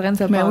qui est en train de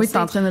se passer. Mais oui, t'es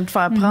en train de te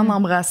faire prendre,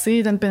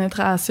 embrasser, t'as une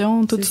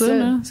pénétration, tout ça.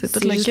 Là. C'est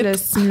toute juste la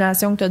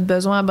stimulation que t'as de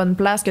besoin à bonne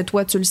place, que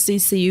toi, tu le sais,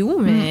 c'est où,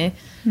 mais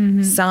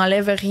ça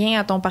enlève rien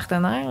à ton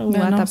partenaire ou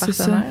à ta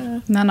partenaire.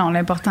 Non,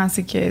 l'important,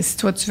 c'est que si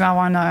toi, tu veux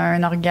avoir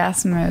un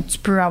orgasme, tu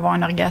peux avoir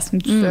un orgasme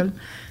tout seul.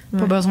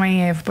 Pas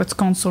besoin, faut pas que tu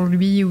comptes sur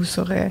lui ou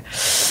sur...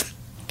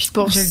 Puis je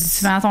le dis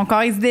souvent, ton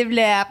corps, il se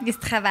développe, il se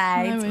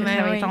travaille. Tu peux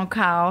travailler ton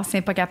corps. Si elle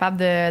n'est pas capable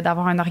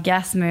d'avoir un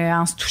orgasme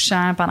en se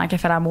touchant pendant qu'elle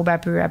fait l'amour, ben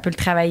elle peut le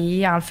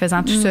travailler en le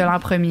faisant tout seul en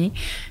premier.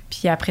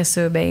 Puis après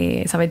ça,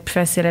 ben ça va être plus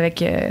facile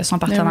avec son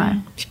partenaire.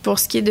 Puis pour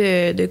ce qui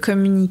est de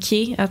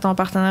communiquer à ton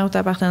partenaire ou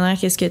ta partenaire,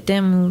 qu'est-ce que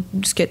t'aimes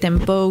ou ce que t'aimes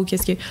pas ou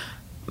qu'est-ce que...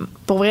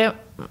 Pour vrai,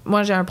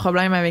 moi, j'ai un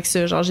problème avec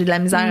ça. Genre, j'ai de la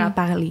misère à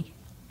parler.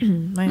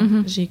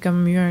 J'ai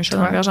comme eu un chat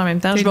dans la gorge en même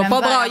temps. Je vais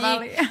pas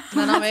brailler.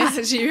 Non, mais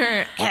j'ai eu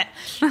un...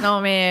 Non,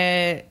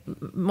 mais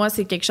moi,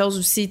 c'est quelque chose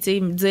aussi, tu sais,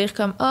 me dire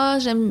comme,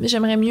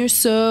 j'aimerais mieux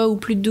ça, ou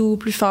plus doux,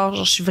 plus fort.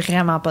 Genre, je suis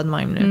vraiment pas de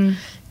même, là. Tu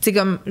sais,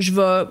 comme, je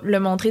vais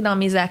le montrer dans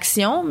mes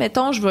actions.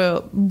 Mettons, je vais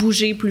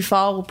bouger plus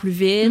fort ou plus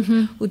vite.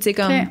 Ou, tu sais,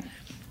 comme... Okay.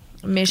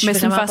 Mais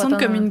c'est une façon de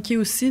communiquer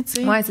aussi,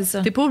 tu sais. Ouais, c'est ça.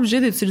 T'es pas obligé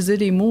d'utiliser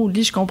les mots.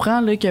 Lui, je comprends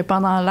là, que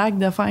pendant l'acte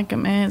de faire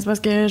comme c'est parce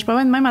que je peux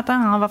pas être même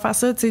attends, on va faire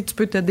ça, tu sais, tu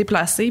peux te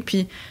déplacer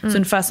puis c'est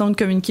une façon de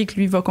communiquer que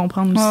lui va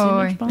comprendre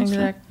aussi, je pense.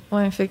 Exact.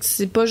 Ouais, fait que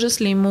c'est pas juste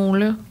les mots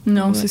là.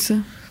 Non, c'est ça.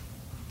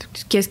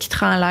 Qu'est-ce qui te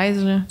rend à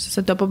l'aise là?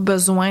 Ça t'as pas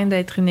besoin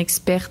d'être une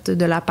experte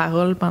de la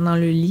parole pendant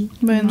le lit.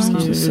 Ben non,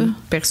 c'est ça.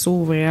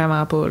 Perso,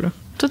 vraiment pas là.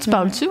 Toi, tu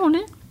parles-tu au lit?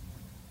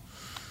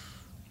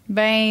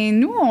 Ben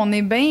nous, on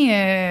est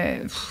bien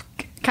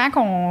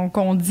quand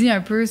qu'on dit un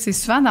peu, c'est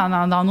souvent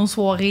dans nos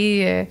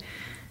soirées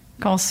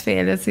qu'on se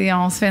fait, là,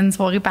 on se fait une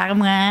soirée par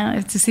mois.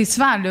 C'est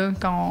souvent là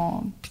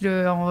puis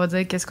là, on va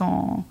dire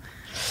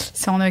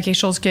si on a quelque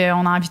chose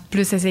qu'on a envie de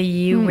plus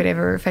essayer ou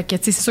whatever. Fait que,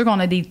 c'est sûr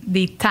qu'on a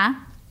des temps.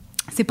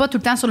 C'est pas tout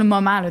le temps sur le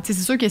moment, là. C'est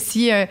sûr que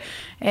si...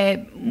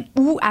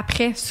 ou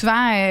après,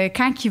 souvent,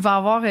 quand il va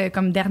avoir,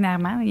 comme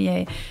dernièrement...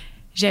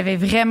 J'avais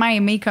vraiment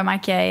aimé comment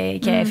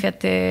qu'elle avait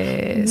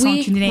fait son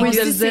cunilingus. Oui,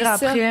 de le dire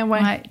après,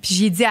 ouais. Puis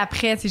j'ai dit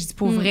après, j'ai dit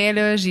pour vrai,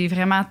 là, j'ai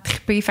vraiment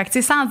trippé. Fait que, tu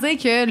sais, sans dire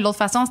que de l'autre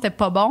façon, c'était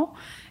pas bon,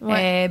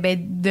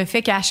 de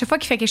fait qu'à chaque fois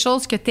qu'il fait quelque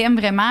chose que t'aimes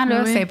vraiment,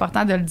 là, c'est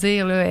important de le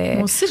dire, là.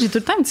 Moi aussi, j'ai tout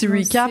le temps un petit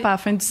recap à la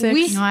fin du sexe.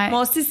 Oui,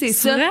 moi aussi, c'est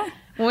ça. Vrai?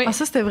 Oui. Ah,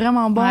 ça, c'était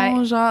vraiment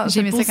bon, genre, j'ai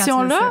aimé cette ça quand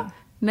position-là.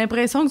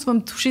 L'impression que tu vas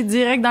me toucher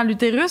direct dans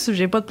l'utérus ou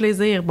j'ai pas de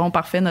plaisir. Bon,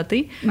 parfait,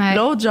 noté.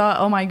 L'autre,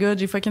 genre, oh my God,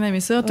 j'ai fucking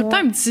aimé ça. Tout le temps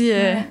un petit...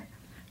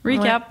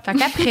 recap. Fait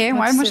qu'après,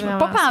 moi, je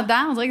pas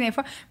pendant, on dirait que des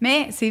fois.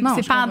 Mais c'est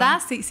pendant,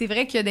 c'est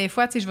vrai que des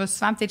fois, tu sais, je vais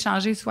souvent peut-être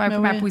changer soit un peu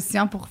ma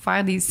position pour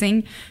faire des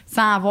signes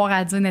sans avoir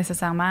à dire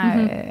nécessairement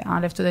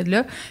enlève-toi de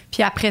là.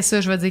 Puis après ça,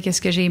 je vais dire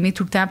qu'est-ce que j'ai aimé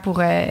tout le temps pour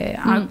tu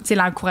sais,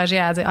 l'encourager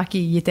à dire OK,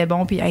 il était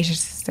bon, puis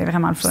c'était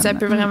vraiment le fun. Ça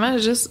peut vraiment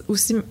juste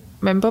aussi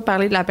même pas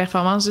parler de la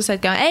performance, juste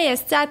être comme hey,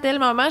 est-ce que à tel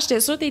moment j'étais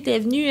sûre que t'étais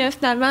venue,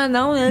 finalement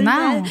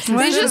non.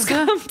 C'est juste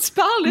comme tu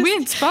parles. Oui,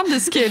 tu parles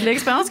de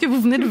l'expérience que vous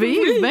venez de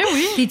vivre. Ben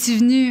oui. T'es-tu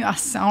venue?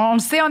 On le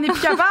sait, on n'est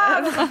plus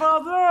capable de faire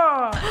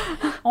ça.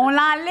 On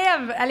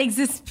l'enlève, elle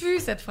n'existe plus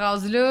cette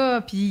phrase-là.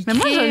 Puis mais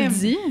moi je le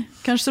dis.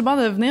 Quand je suis sur le bord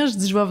de venir, je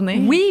dis je vais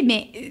venir. Oui,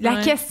 mais la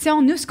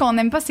question, nous, ce qu'on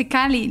n'aime pas, c'est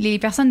quand les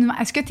personnes nous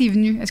demandent est-ce que t'es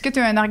venue? Est-ce que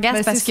t'as eu un orgasme?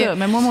 Ben, parce que ça.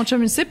 Mais moi, mon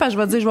chum, il sait, parce que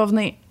je vais dire je vais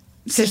venir.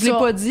 Si je l'ai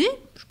pas dit,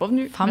 je suis pas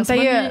venue.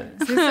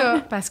 C'est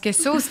ça. Parce que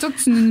ça, aussitôt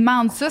que tu nous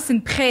demandes ça, c'est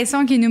une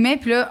pression qu'il nous met.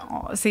 Puis là,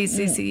 c'est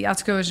en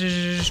tout cas,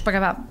 je suis pas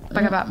capable.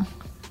 Pas capable.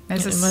 Mais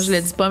moi, je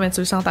le dis pas, mais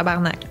tu le sens en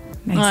tabarnak.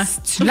 Mais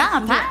tu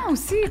l'entends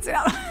aussi, tu sais.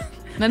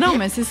 Non,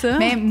 mais c'est ça.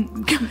 Mais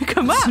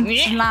comment?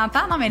 Tu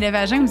l'entends? Non, mais le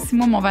vagin aussi,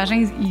 moi, mon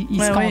vagin,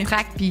 il se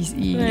contracte. Puis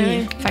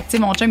fait que, tu sais,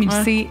 mon chum, il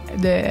le sait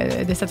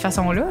de cette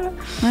façon-là. Là.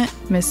 Ouais.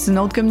 Mais c'est une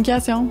autre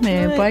communication,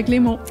 mais pas avec les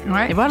mots.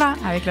 Ouais. Et voilà.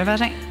 Avec le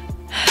vagin.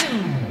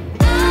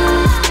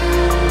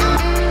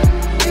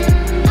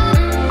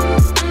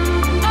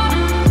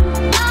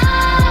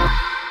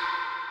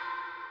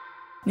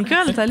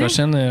 Nicole, salut.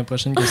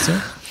 Prochaine question.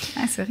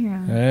 Sérieux.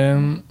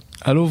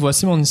 Allô,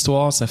 voici mon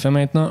histoire. Ça fait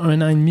maintenant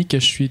 1 an et demi que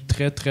je suis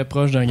très, très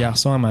proche d'un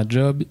garçon à ma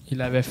job.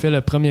 Il avait fait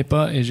le premier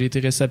pas et j'ai été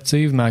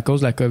réceptive, mais à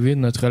cause de la COVID,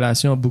 notre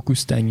relation a beaucoup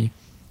stagné.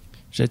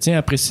 Je tiens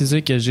à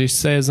préciser que j'ai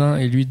 16 ans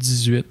et lui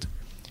 18.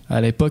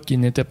 À l'époque, il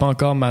n'était pas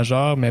encore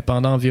majeur, mais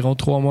pendant environ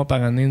 3 mois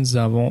par année, nous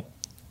avons...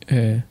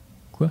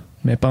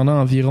 Mais pendant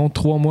environ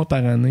 3 mois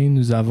par année,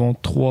 nous avons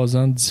 3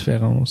 ans de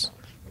différence.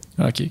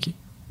 OK.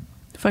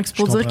 Fait que c'est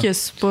pour dire que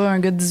c'est pas un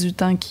gars de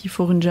 18 ans qui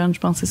fourre une jeune, je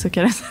pense que c'est ça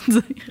qu'elle essaie de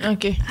dire.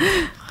 OK.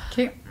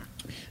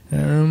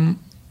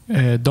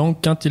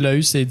 Donc, quand il a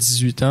eu ses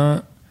 18 ans,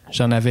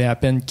 j'en avais à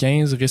peine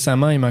 15.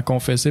 Récemment, il m'a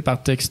confessé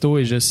par texto,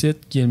 et je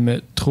cite, qu'il me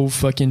trouve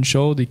fucking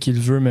chaude et qu'il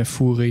veut me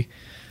fourrer.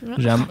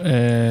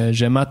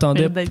 Je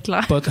m'attendais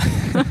pas...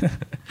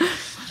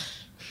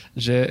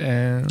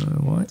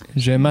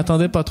 Je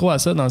m'attendais pas trop à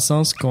ça dans le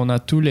sens qu'on a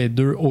tous les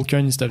deux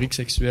aucun historique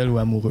sexuel ou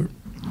amoureux.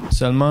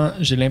 Seulement,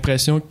 j'ai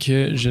l'impression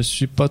que je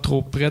suis pas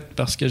trop prête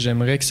parce que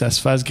j'aimerais que ça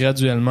se fasse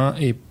graduellement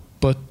et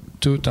pas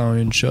tout en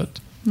une shot.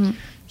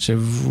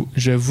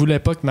 Je voulais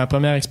pas que ma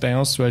première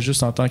expérience soit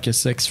juste en tant que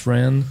sex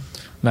friend.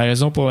 La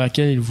raison pour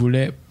laquelle il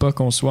voulait pas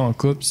qu'on soit en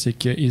couple, c'est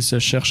qu'il se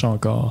cherche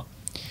encore.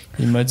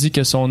 Il m'a dit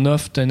que son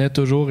offre tenait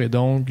toujours et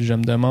donc je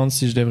me demande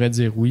si je devrais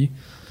dire oui.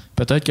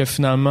 Peut-être que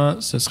finalement,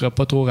 ce sera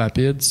pas trop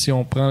rapide si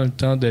on prend le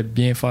temps de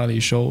bien faire les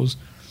choses.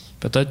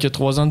 Peut-être que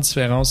 3 ans de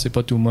différence, c'est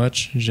pas too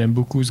much. J'aime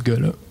beaucoup ce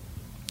gars-là.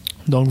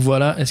 Donc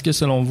voilà, est-ce que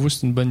selon vous,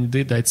 c'est une bonne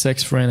idée d'être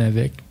sex friend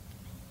avec?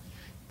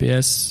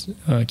 PS,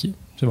 ok,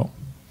 c'est bon.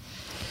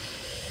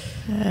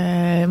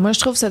 Moi, je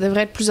trouve que ça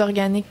devrait être plus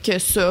organique que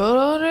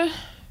ça, là.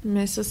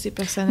 Mais ça, c'est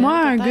personnel. Moi,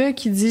 un peut-être. gars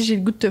qui dit j'ai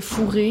le goût de te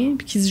fourrer,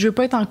 puis qui dit je veux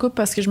pas être en couple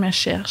parce que je me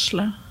cherche,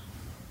 là.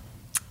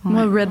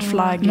 Moi, red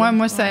flag.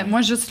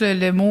 Moi, juste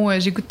le mot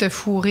j'ai goût de te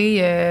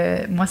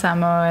fourrer, moi, ça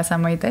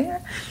m'a été.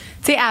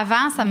 Tu sais,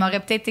 avant, ça m'aurait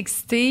peut-être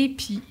excité,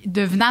 puis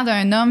devenant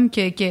d'un homme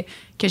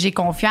que j'ai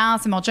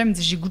confiance, et mon chum me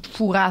dit j'ai goût de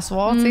fourrer à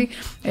soir, tu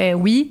sais.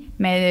 Oui,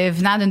 mais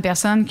venant d'une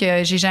personne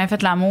que j'ai jamais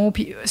fait l'amour,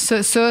 puis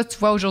ça, tu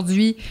vois,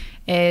 aujourd'hui,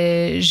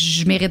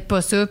 je mérite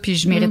pas ça, puis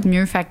je mérite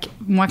mieux. Fait que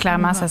moi,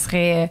 clairement, ça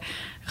serait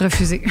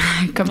refusé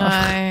comme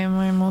offre.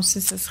 Ouais, moi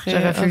aussi, ça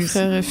serait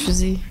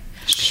refusé.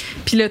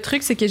 Puis le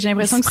truc, c'est que j'ai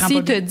l'impression que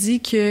s'il te dit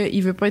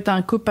qu'il veut pas être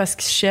en couple parce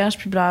qu'il se cherche,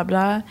 puis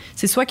blabla,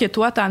 c'est soit que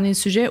toi, t'as amené le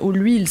sujet, ou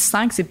lui, il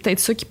sent que c'est peut-être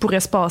ça qui pourrait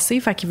se passer,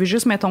 fait qu'il veut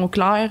juste mettre au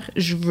clair,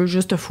 je veux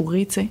juste te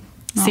fourrer, tu sais.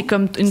 C'est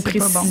comme une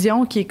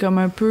précision qui est comme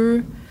un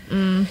peu...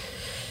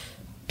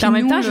 Puis en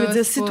même temps, je veux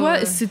dire,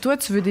 si toi,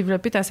 tu veux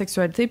développer ta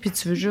sexualité puis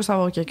tu veux juste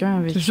avoir quelqu'un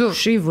avec qui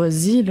coucher,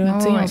 vas-y, là,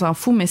 tu sais, on s'en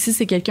fout. Mais si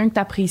c'est quelqu'un que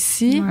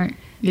t'apprécies,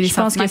 je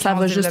pense que ça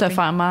va juste te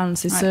faire mal,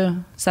 c'est ça.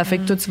 Ça fait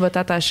que toi, tu vas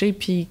t'attacher.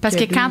 Puis parce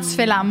que quand tu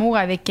fais l'amour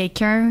avec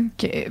quelqu'un,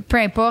 peu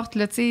importe,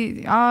 là,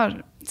 tu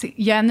sais,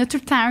 il y en a tout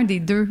le temps un des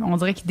deux, on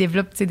dirait, qui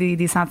développe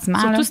des sentiments.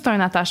 Surtout si tu as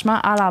un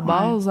attachement à la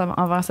base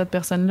envers cette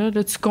personne-là.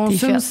 Là, tu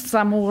consommes cet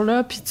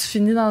amour-là, puis tu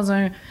finis dans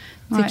un...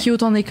 C'est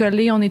cute, on est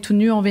collé, on est tout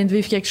nu, on vient de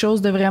vivre quelque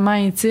chose de vraiment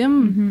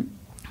intime.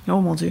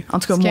 Oh mon Dieu. En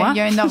tout cas, moi. Il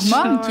y a une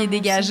hormone qui est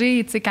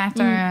dégagée, tu sais, quand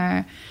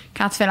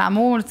tu fais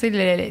l'amour, tu sais,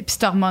 puis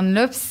cette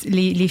hormone-là,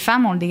 les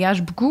femmes, on le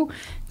dégage beaucoup.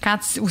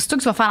 Aussitôt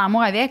que tu vas faire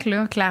l'amour avec,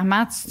 là,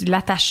 clairement,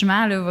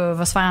 l'attachement là,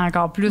 va se faire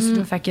encore plus.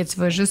 Là, fait que tu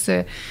vas juste...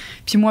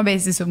 Puis moi, ben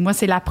c'est ça. Moi,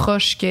 c'est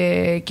l'approche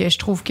que je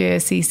trouve que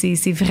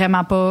c'est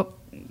vraiment pas...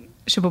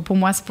 Je sais pas, pour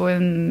moi, c'est pas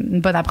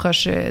une bonne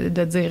approche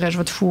de dire je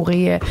vais te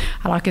fourrer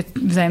alors que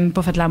vous avez même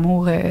pas fait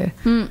l'amour.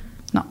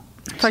 Non.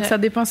 Fait que ça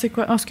dépend, c'est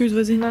quoi? Oh, excuse,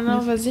 vas-y. Non,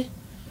 vas-y.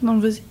 Non,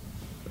 vas-y.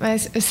 Ben,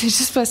 c'est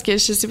juste parce que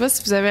je sais pas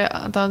si vous avez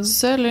entendu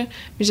ça, là,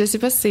 mais je sais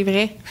pas si c'est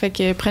vrai. Fait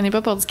que prenez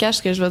pas pour du cash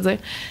ce que je veux dire.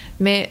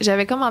 Mais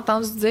j'avais comme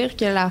entendu dire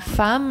que la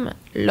femme,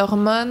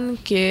 l'hormone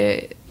que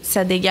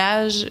ça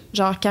dégage,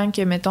 genre quand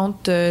que, mettons,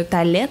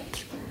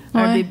 t'allaites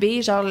un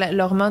bébé, genre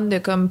l'hormone de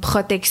comme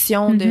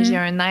protection de j'ai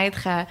un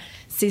être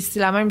c'est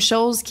la même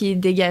chose qui est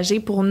dégagée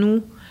pour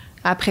nous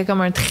après comme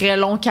un très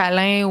long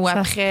câlin ou ça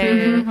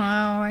après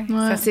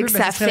ça c'est que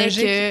ça fait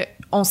que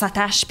on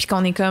s'attache puis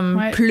qu'on est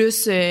comme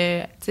plus tu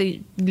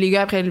sais les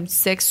gars après le petit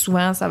sexe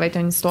souvent ça va être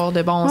une histoire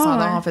de bon on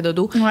s'endort on fait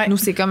dodo nous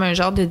c'est comme un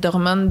genre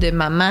d'hormone de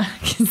maman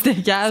qui se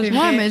dégage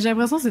mais j'ai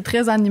l'impression que c'est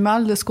très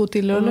animal de ce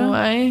côté-là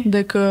là,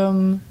 de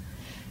comme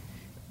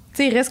tu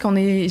sais, il reste qu'on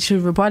est... Je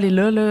veux pas aller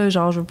là,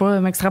 genre, je veux pas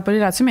m'extrapoler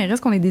là-dessus, mais il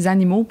reste qu'on est des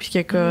animaux, puis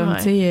que, comme,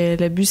 tu sais,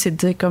 le but, c'est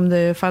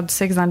de faire du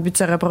sexe dans le but de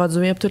se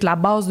reproduire. Puis toute la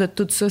base de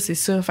tout ça, c'est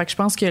ça. Fait que je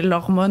pense que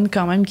l'hormone,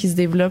 quand même, qui se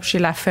développe chez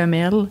la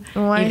femelle,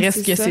 il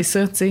reste que c'est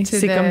ça, tu sais.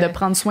 C'est comme de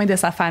prendre soin de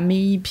sa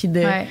famille, puis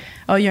de...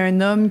 il y a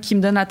un homme qui me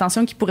donne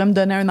l'attention, qui pourrait me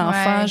donner un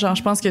enfant. Genre,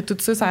 je pense que tout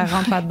ça, ça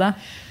rentre là-dedans.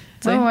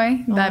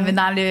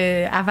 Dans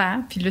le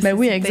avant. Puis là,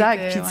 oui,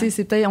 exact. Puis, tu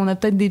sais, on a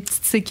peut-être des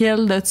petites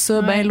séquelles de tout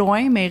ça, bien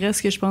loin, mais il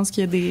reste que je pense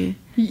qu'il y a des...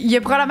 Il y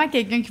a probablement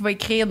quelqu'un qui va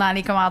écrire dans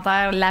les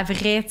commentaires la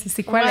vraie, tu sais,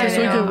 c'est quoi c'est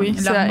sûr que oui.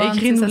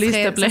 Écris-nous-les,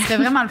 s'il te plaît. Ça serait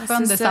vraiment le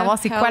fun de savoir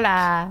c'est quoi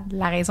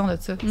la raison de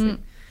ça.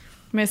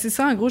 Mais c'est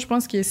ça, en gros, je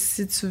pense que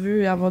si tu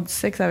veux avoir du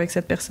sexe avec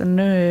cette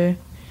personne-là,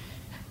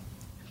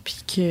 puis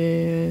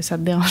que ça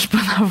te dérange pas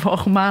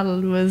d'avoir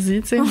mal,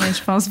 vas-y, tu sais, mais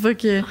je pense pas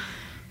que...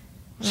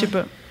 Je sais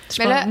pas.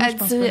 Mais là,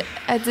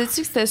 elle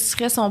dit-tu que ce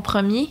serait son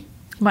premier?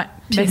 Ouais.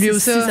 Puis lui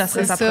aussi, ça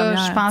serait sa première.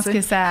 Je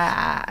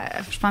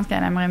pense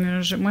qu'elle aimerait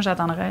mieux. Moi,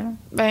 j'attendrais.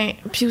 Ben,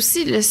 puis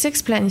aussi, le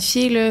sexe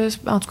planifié, là,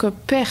 en tout cas,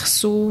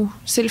 perso,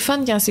 c'est le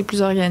fun quand c'est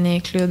plus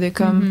organique, là, de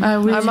comme... à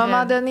un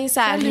moment donné,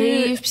 ça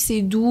arrive, puis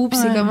c'est doux, puis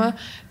c'est comme...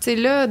 Tu sais,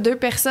 là, 2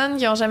 personnes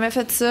qui ont jamais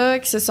fait ça,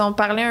 qui se sont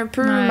parlé un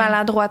peu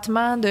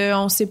maladroitement de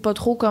on sait pas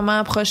trop comment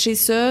approcher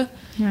ça.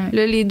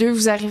 Là, les deux,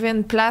 vous arrivez à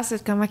une place,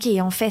 c'est comme, OK,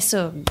 on fait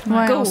ça.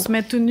 On se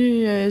met tout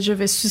nu, je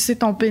vais sucer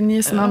ton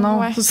pénis.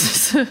 Non, c'est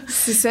ça.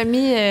 C'est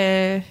semi...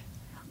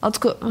 En tout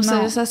cas,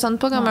 ça sonne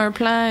pas comme un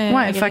plan.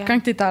 Fait que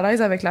quand t'es à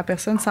l'aise avec la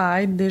personne, ça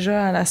aide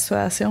déjà à la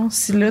situation.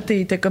 Si là,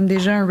 t'as comme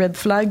déjà un red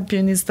flag puis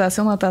une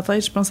hésitation dans ta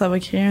tête, je pense que ça va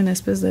créer une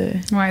espèce de...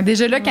 Ouais,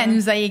 déjà là, qu'elle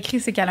nous a écrit,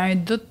 c'est qu'elle a un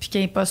doute puis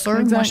qu'elle est pas sûre.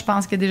 Exact. Moi, je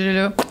pense que déjà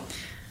là,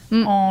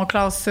 On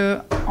classe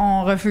ça,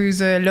 on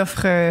refuse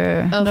l'offre.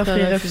 L'offre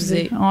est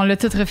refusée. On l'a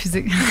tout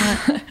refusé.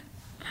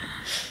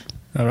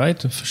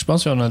 Alright. Je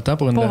pense qu'on a le temps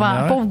pour une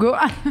dernière. Pauvre gars.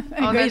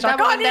 On a le temps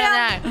pour une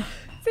dernière. Tu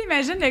sais,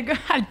 imagine le gars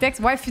à le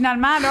texte. Ouais,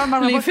 finalement, là, moi,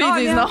 Les filles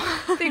disent non.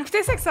 T'as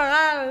écouté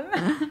Sexe-Oral.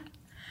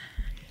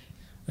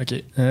 OK.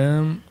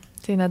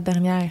 C'est notre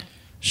dernière.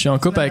 Je suis en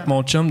couple avec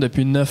mon chum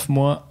depuis 9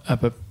 mois à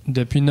peu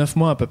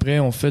près.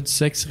 On fait du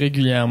sexe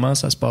régulièrement,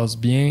 ça se passe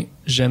bien.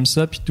 J'aime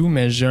ça pis tout,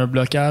 mais j'ai un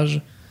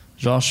blocage.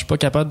 Genre, je suis pas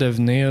capable de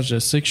venir. Je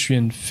sais que je suis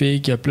une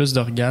fille qui a plus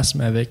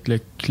d'orgasme avec le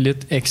clit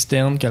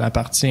externe que la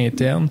partie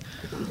interne,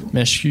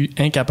 mais je suis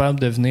incapable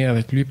de venir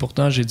avec lui.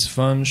 Pourtant, j'ai du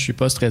fun, je suis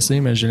pas stressé,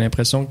 mais j'ai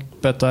l'impression que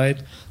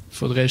peut-être il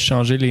faudrait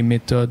changer les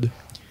méthodes,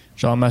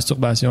 genre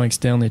masturbation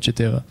externe,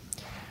 etc.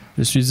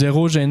 Je suis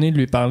zéro gêné de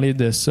lui parler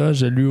de ça.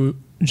 Je lui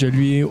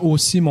ai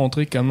aussi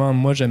montré comment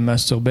moi je me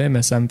masturbais,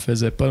 mais ça me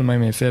faisait pas le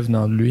même effet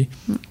venant de lui.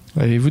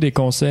 Avez-vous des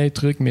conseils,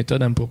 trucs,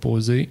 méthodes à me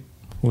proposer?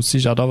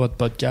 Aussi, j'adore votre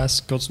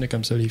podcast. Continuez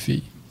comme ça, les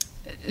filles.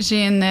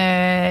 J'ai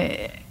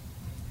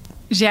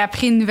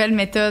appris une nouvelle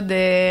méthode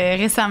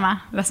récemment,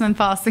 la semaine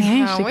passée.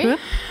 Ah oui?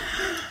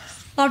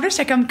 En plus,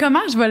 j'étais comme, comment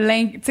je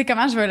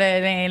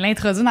vais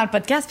l'introduire dans le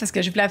podcast, parce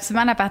que je voulais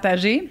absolument la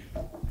partager.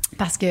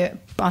 Parce que,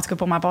 en tout cas,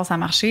 pour ma part, ça a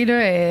marché,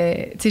 là.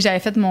 Tu sais, j'avais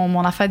fait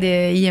mon affaire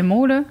de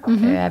IMO, là,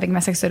 avec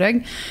ma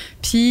sexologue.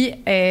 Puis,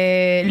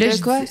 là,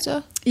 de quoi,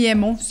 ça?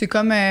 IMO, c'est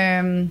comme...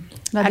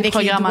 La avec les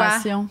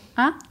déprogrammation. doigts.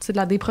 Hein? C'est de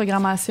la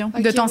déprogrammation.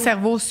 De ton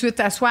cerveau suite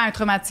à soit un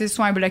traumatisme,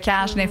 soit un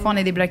blocage. Des fois, on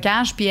a des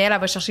blocages. Puis elle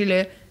va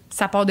chercher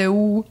ça part de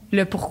où,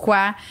 le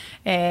pourquoi.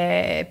 Puis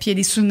il y a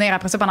des souvenirs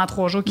après ça pendant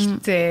 3 jours qui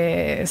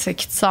te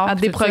sortent. Elle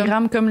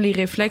déprogramme comme les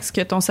réflexes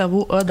que ton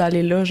cerveau a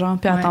d'aller là, genre,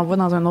 puis elle t'envoie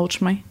dans un autre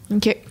chemin.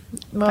 OK. Fait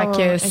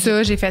que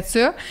ça, j'ai fait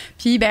ça.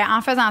 Puis ben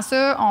en faisant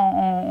ça,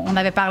 on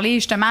avait parlé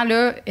justement,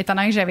 là, étant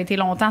donné que j'avais été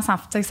longtemps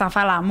sans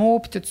faire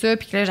l'amour, puis tout ça,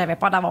 puis que là, j'avais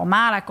peur d'avoir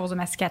mal à cause de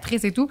ma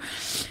cicatrice et tout.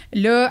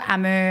 Là,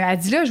 elle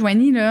dit, là,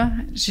 Joanie, là,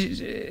 je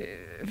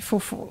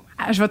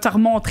vais te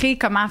remontrer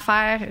comment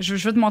faire, je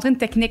vais te montrer une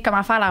technique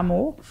comment faire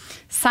l'amour,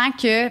 sans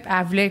que,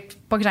 elle voulait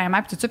pas que j'aille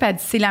mal, puis tout ça, puis elle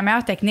dit, c'est la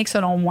meilleure technique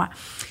selon moi.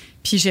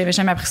 Puis j'avais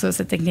jamais appris ça,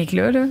 cette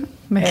technique-là, là.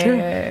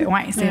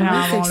 Ouais, c'est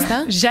vraiment bon,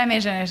 là. Jamais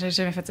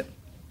fait ça.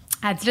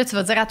 Elle dit, là, tu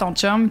vas dire à ton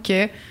chum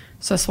que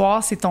ce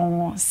soir, c'est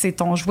ton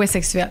jouet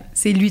sexuel.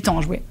 C'est lui ton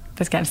jouet.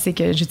 Parce qu'elle sait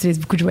que j'utilise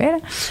beaucoup de jouets, là.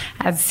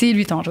 Elle dit, c'est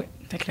lui ton jouet.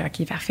 Fait que là,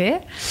 OK,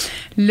 parfait.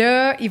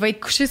 Là, il va être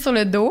couché sur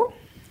le dos.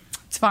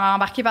 Tu vas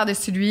embarquer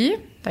par-dessus lui.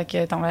 Fait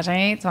que ton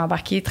vagin, tu vas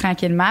embarquer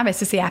tranquillement. Ben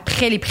ça, c'est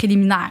après les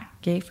préliminaires.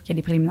 OK? Faut qu'il y ait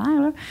des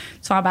préliminaires, là.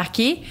 Tu vas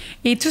embarquer.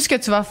 Et tout ce que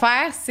tu vas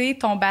faire, c'est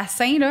ton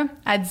bassin, là.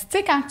 Elle dit, tu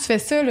sais, quand tu fais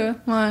ça, là.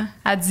 Ouais.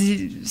 Elle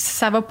dit,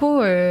 ça va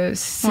pas.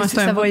 C'est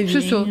un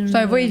va-et-vient. C'est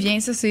un va-et-vient,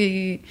 ça,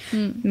 c'est.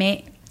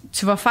 Mais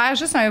tu vas faire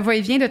juste un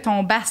va-et-vient de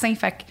ton bassin.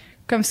 Fait que,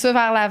 comme ça,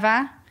 vers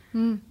l'avant,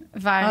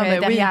 vers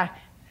derrière.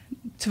 Oui.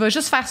 Tu vas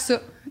juste faire ça.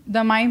 De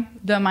même.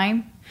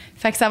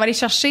 Fait que ça va aller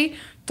chercher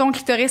ton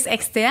clitoris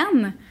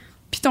externe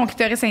puis ton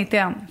clitoris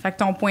interne. Fait que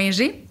ton point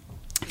G.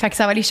 Fait que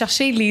ça va aller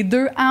chercher les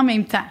deux en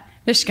même temps. Là,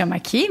 je suis comme,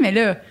 OK, mais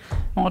là,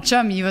 mon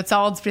chum, il va-tu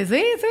avoir du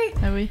plaisir, tu sais?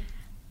 Ah oui.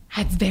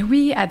 Elle dit, ben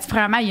oui. Elle dit,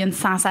 premièrement, il y a une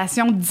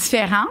sensation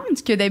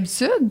différente que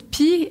d'habitude.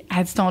 Puis,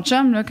 elle dit, ton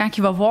chum, là, quand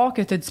il va voir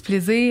que tu as du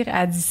plaisir,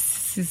 elle dit,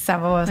 ça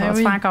va se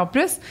faire encore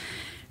plus.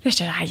 Là,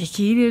 j'étais là, OK,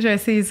 là, j'ai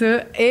essayé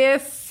ça. Et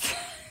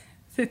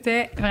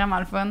c'était vraiment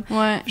le fun.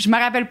 Ouais. Je me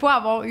rappelle pas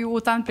avoir eu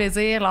autant de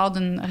plaisir lors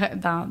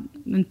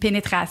d'une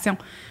pénétration.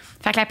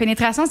 Fait que la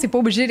pénétration, c'est pas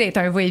obligé d'être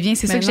un va-et-vient.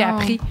 C'est ça que j'ai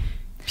appris.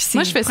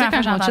 Moi, je fais ça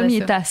quand mon chum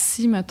il est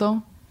assis,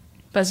 mettons.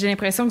 Parce que j'ai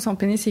l'impression que son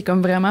pénis est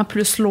comme vraiment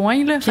plus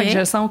loin, là. Fait que je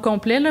le sens au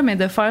complet, là. Mais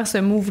de faire ce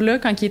move-là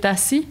quand il est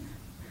assis,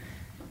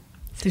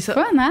 c'est ça.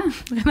 Fun, hein?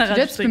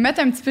 Là, tu peux mettre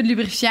un petit peu de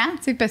lubrifiant,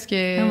 tu sais, parce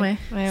que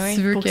si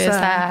tu veux que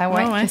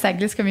ça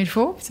glisse comme il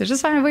faut. C'est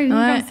juste faire un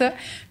va-et-vient comme ça.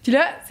 Puis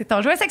là, c'est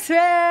ton jouet sexuel!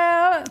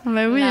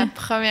 Ben oui. La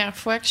première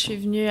fois que je suis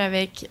venue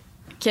avec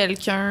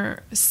quelqu'un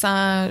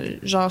sans,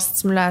 genre,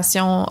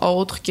 stimulation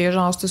autre que,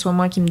 genre, ce soit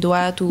moi qui me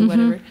doite ou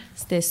whatever,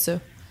 c'était ça.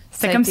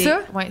 C'était comme ça?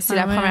 Oui, c'est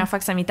la première fois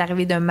que ça m'est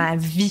arrivé de ma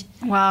vie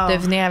de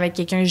venir avec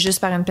quelqu'un juste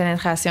par une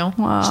pénétration.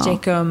 J'étais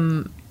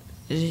comme...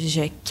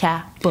 Je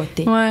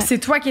capotais. Ouais. C'est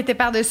toi qui étais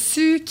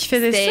par-dessus, qui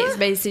faisais ça?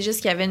 Ben, c'est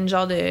juste qu'il y avait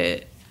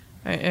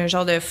un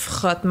genre de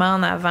frottement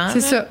en avant.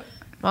 C'est ça.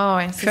 Ah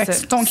ouais, c'est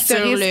ça. Ton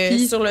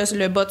clitoris sur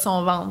le bas de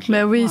son ventre.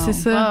 Ben oui, c'est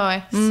ça. Ah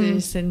ouais,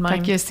 c'est le même. Fait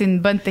que c'est une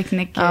bonne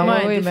technique.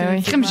 Ah ouais, ben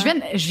oui.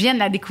 Je viens de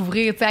la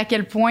découvrir, tu sais, à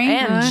quel point.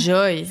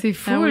 Enjoy. C'est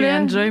fou, oui,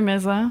 là. Enjoy, mais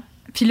ça.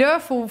 Puis là,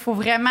 faut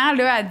vraiment,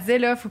 là, elle disait,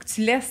 là, faut que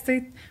tu laisses, tu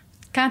sais,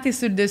 quand t'es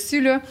sur le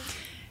dessus, là,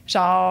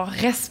 genre,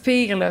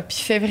 respire, là, puis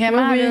fais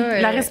vraiment,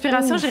 là... La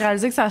respiration, j'ai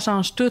réalisé que ça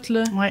change tout,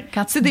 là. Ouais.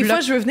 Quand tu sais, des fois,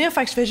 je veux venir,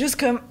 fait que je fais juste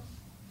comme...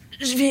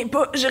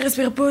 Je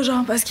respire pas,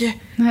 genre, parce que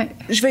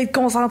je vais être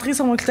concentrée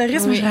sur mon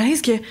clitoris, mais je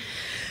réalise que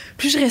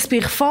plus je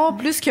respire fort,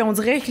 plus qu'on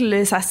dirait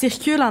que ça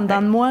circule en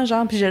dedans de moi,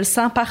 genre, puis je le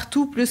sens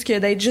partout, plus que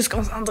d'être juste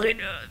concentré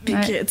là, puis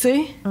que, tu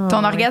sais.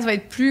 Ton orgasme va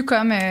être plus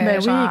comme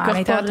genre, à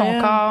l'intérieur de ton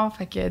corporel. corps.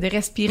 Fait que de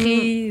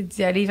respirer,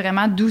 d'y aller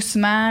vraiment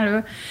doucement,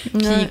 là.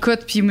 Puis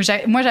écoute, puis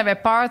moi, j'avais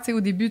peur, tu sais,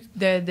 au début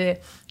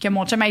que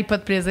mon chum ait pas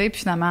de plaisir, puis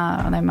finalement,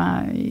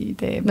 honnêtement, il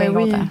était bien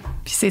content.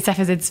 Puis ça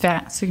faisait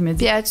différent, c'est ce qu'il me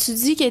dit. Puis as-tu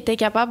dit qu'elle était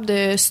capable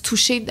de se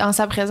toucher en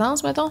sa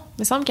présence, mettons?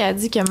 Il me semble qu'elle a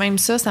dit que même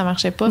ça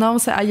marchait pas. Non,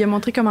 il a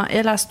montré comment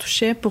elle se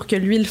touchait pour que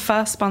lui le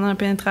fasse pendant la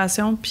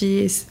pénétration,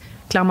 puis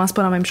clairement, c'est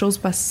pas la même chose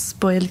parce que c'est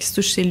pas elle qui se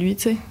touche, c'est lui,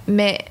 tu sais.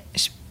 Mais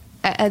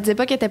elle disait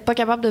pas qu'elle était pas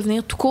capable de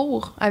venir tout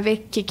court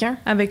avec quelqu'un?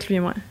 Avec lui,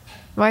 ouais.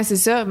 Ouais, c'est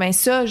ça. Mais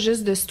ça,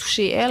 juste de se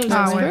toucher elle,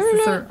 ça se peut,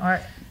 c'est là. sûr, ouais.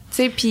 Tu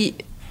sais, puis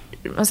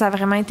ça a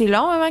vraiment été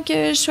long avant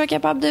que je sois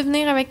capable de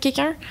venir avec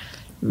quelqu'un,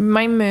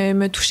 même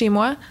me toucher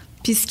moi.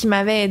 Puis ce qui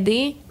m'avait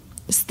aidé,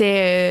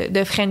 c'était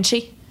de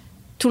frencher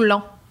tout le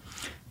long.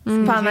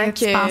 Pendant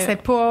que tu pensais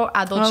pas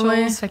à d'autres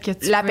choses, fait que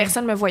la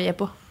personne me voyait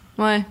pas.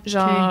 Ouais.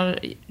 Genre,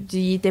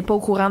 il était pas au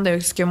courant de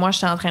ce que moi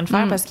j'étais en train de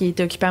faire parce qu'il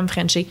était occupé à me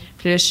frencher.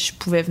 Puis là, je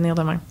pouvais venir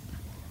de même.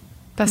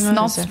 Parce que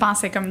sinon, tu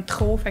pensais comme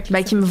trop. Fait que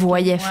qu'il me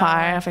voyait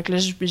faire. Fait que là,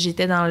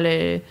 j'étais dans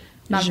le...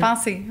 Dans le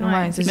passé.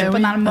 Ouais, c'est ça. Pas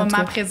dans le En tout moment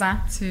cas. présent.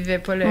 Tu vivais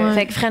pas le...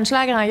 Fait que French là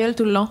à grand gueule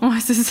tout le long. Ouais,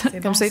 c'est ça.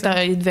 Comme ça,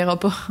 il te verra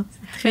pas.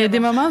 Il y a des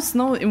moments où,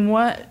 sinon,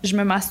 moi, je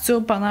me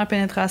masturbe pendant la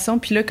pénétration,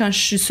 puis là, quand je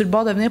suis sur le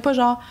bord de venir, pas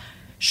genre,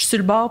 je suis sur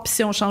le bord, puis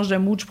si on change de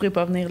mood, je pourrais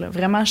pas venir là.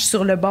 Vraiment, je suis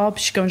sur le bord, puis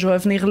je suis comme, je vais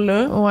venir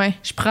là. Ouais.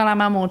 Je prends la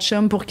main à mon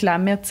chum pour qu'il la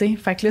mette, tu sais.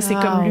 Fait que là, c'est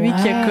comme lui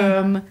qui a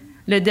comme...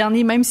 Le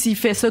dernier, même s'il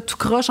fait ça tout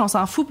croche, on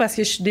s'en fout parce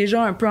que je suis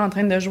déjà un peu en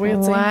train de jouer,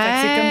 tu sais. Ouais. Fait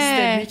que c'est comme si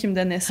c'était lui qui me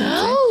donnait ça, tu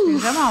sais.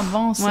 C'est vraiment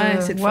bon, ça. Ouais,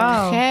 c'est le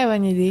fun. Très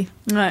bonne idée.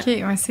 Ouais. OK,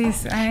 ouais, c'est...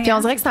 Puis on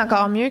dirait que c'est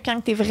encore mieux quand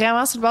t'es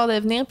vraiment sur le bord de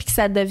venir puis que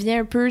ça devient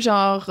un peu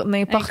genre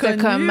n'importe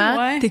Inconnu, comment.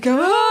 ouais. T'es comme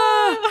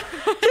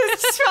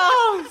qu'est-ce qui se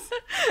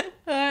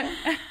passe? Ouais.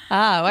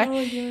 Ah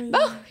ouais. Bon,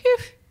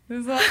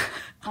 C'est ça.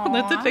 On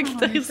a tout le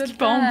clitoris qui tout le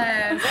pompe.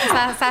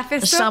 temps, ça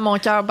fait je ça. sens mon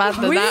cœur battre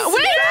dedans. Oui,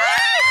 Oui.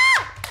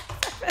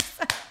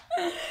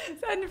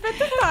 Ça nous fait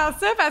tout le temps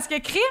ça parce que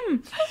crime.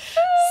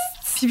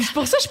 Puis c'est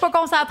pour ça que je suis pas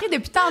concentrée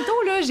depuis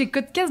tantôt là,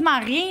 j'écoute quasiment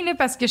rien là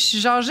parce que je suis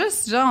genre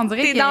juste genre on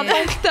dirait T'es que dans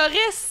ton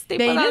clitoris. T'es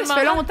ben pas dans là, le ça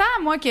fait moment. longtemps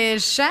moi que je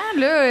chante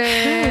là,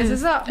 c'est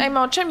ça. Hey,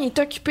 mon chum il est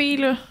occupé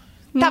là.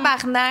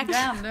 Tabarnak.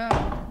 Regarde là.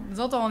 Nous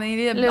autres on est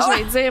libres. Là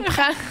je vais dire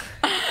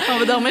prends. On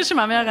va dormir chez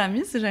ma meilleure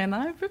amie, c'est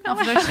gênant un peu quand On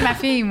va chez ma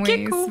fille moi.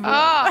 Kikou. c'est bon.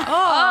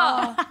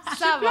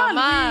 Ça va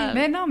mal.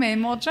 Mais non, mais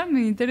mon chum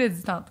il te l'a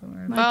dit tantôt.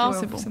 Bon,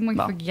 c'est bon. C'est moi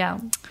qu'il faut qu'il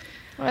garde.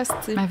 Ouais,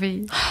 c'était Ma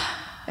fille.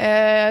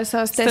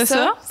 c'était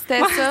ça. C'était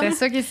ça. C'est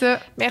ça qui est ça.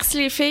 Merci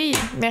les filles.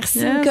 Merci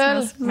Yes,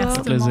 Nicole.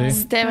 Merci tout le monde.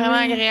 C'était vraiment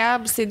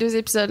agréable ces deux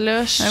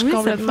épisodes-là. Je suis oui, c'est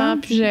complètement fun.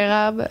 plus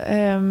gérable.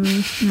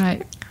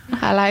 Ouais.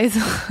 À l'aise.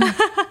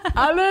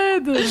 À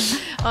l'aide!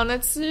 On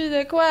a-tu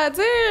de quoi à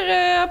dire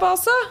à part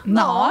ça?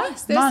 Non,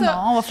 c'était non, ça.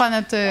 non, on va faire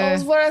notre On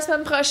se voit la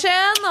semaine prochaine.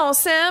 On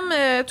s'aime.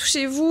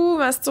 Touchez-vous,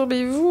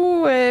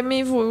 masturbez-vous,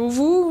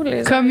 aimez-vous les uns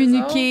les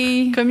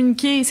communiquer.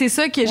 Communiquer, c'est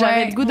ça que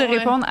j'avais le goût de ouais.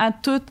 répondre à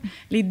toutes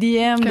les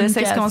DM de Communication.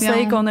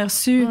 Sexe-Conseils qu'on a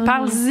reçus.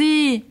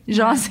 Parle-y!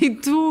 Genre,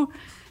 c'est tout.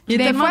 Il y a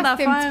Des tellement fois,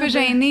 c'était un petit peu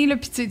d'affaires. gêné, là,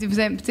 puis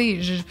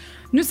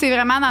nous, c'est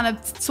vraiment dans notre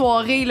petite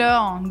soirée,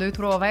 là, en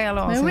 2-3 verres,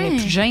 là, on Mais s'est oui.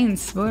 plus gêne,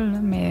 c'est pas, là,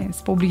 mais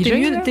c'est pas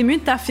obligé, là. T'es mieux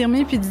de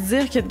t'affirmer puis de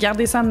dire que de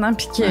garder ça dedans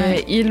puis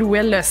qu'il ou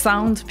elle le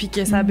sente puis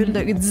que ça bulle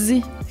de...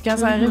 Dis-y. Quand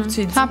ça arrive,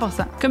 tu dis. 100%.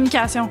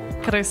 Communication,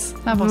 Chris.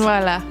 100%.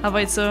 Voilà. Ça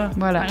va être ça.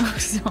 Voilà.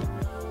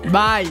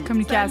 Bye!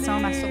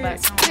 Communication,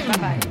 masturbation.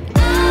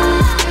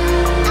 Bye-bye.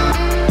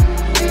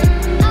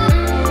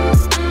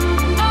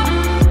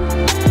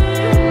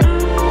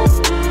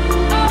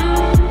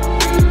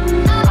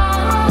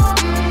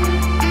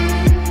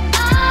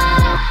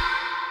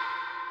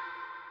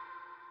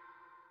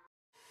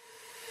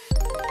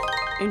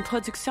 Une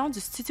production du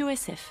Studio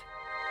SF.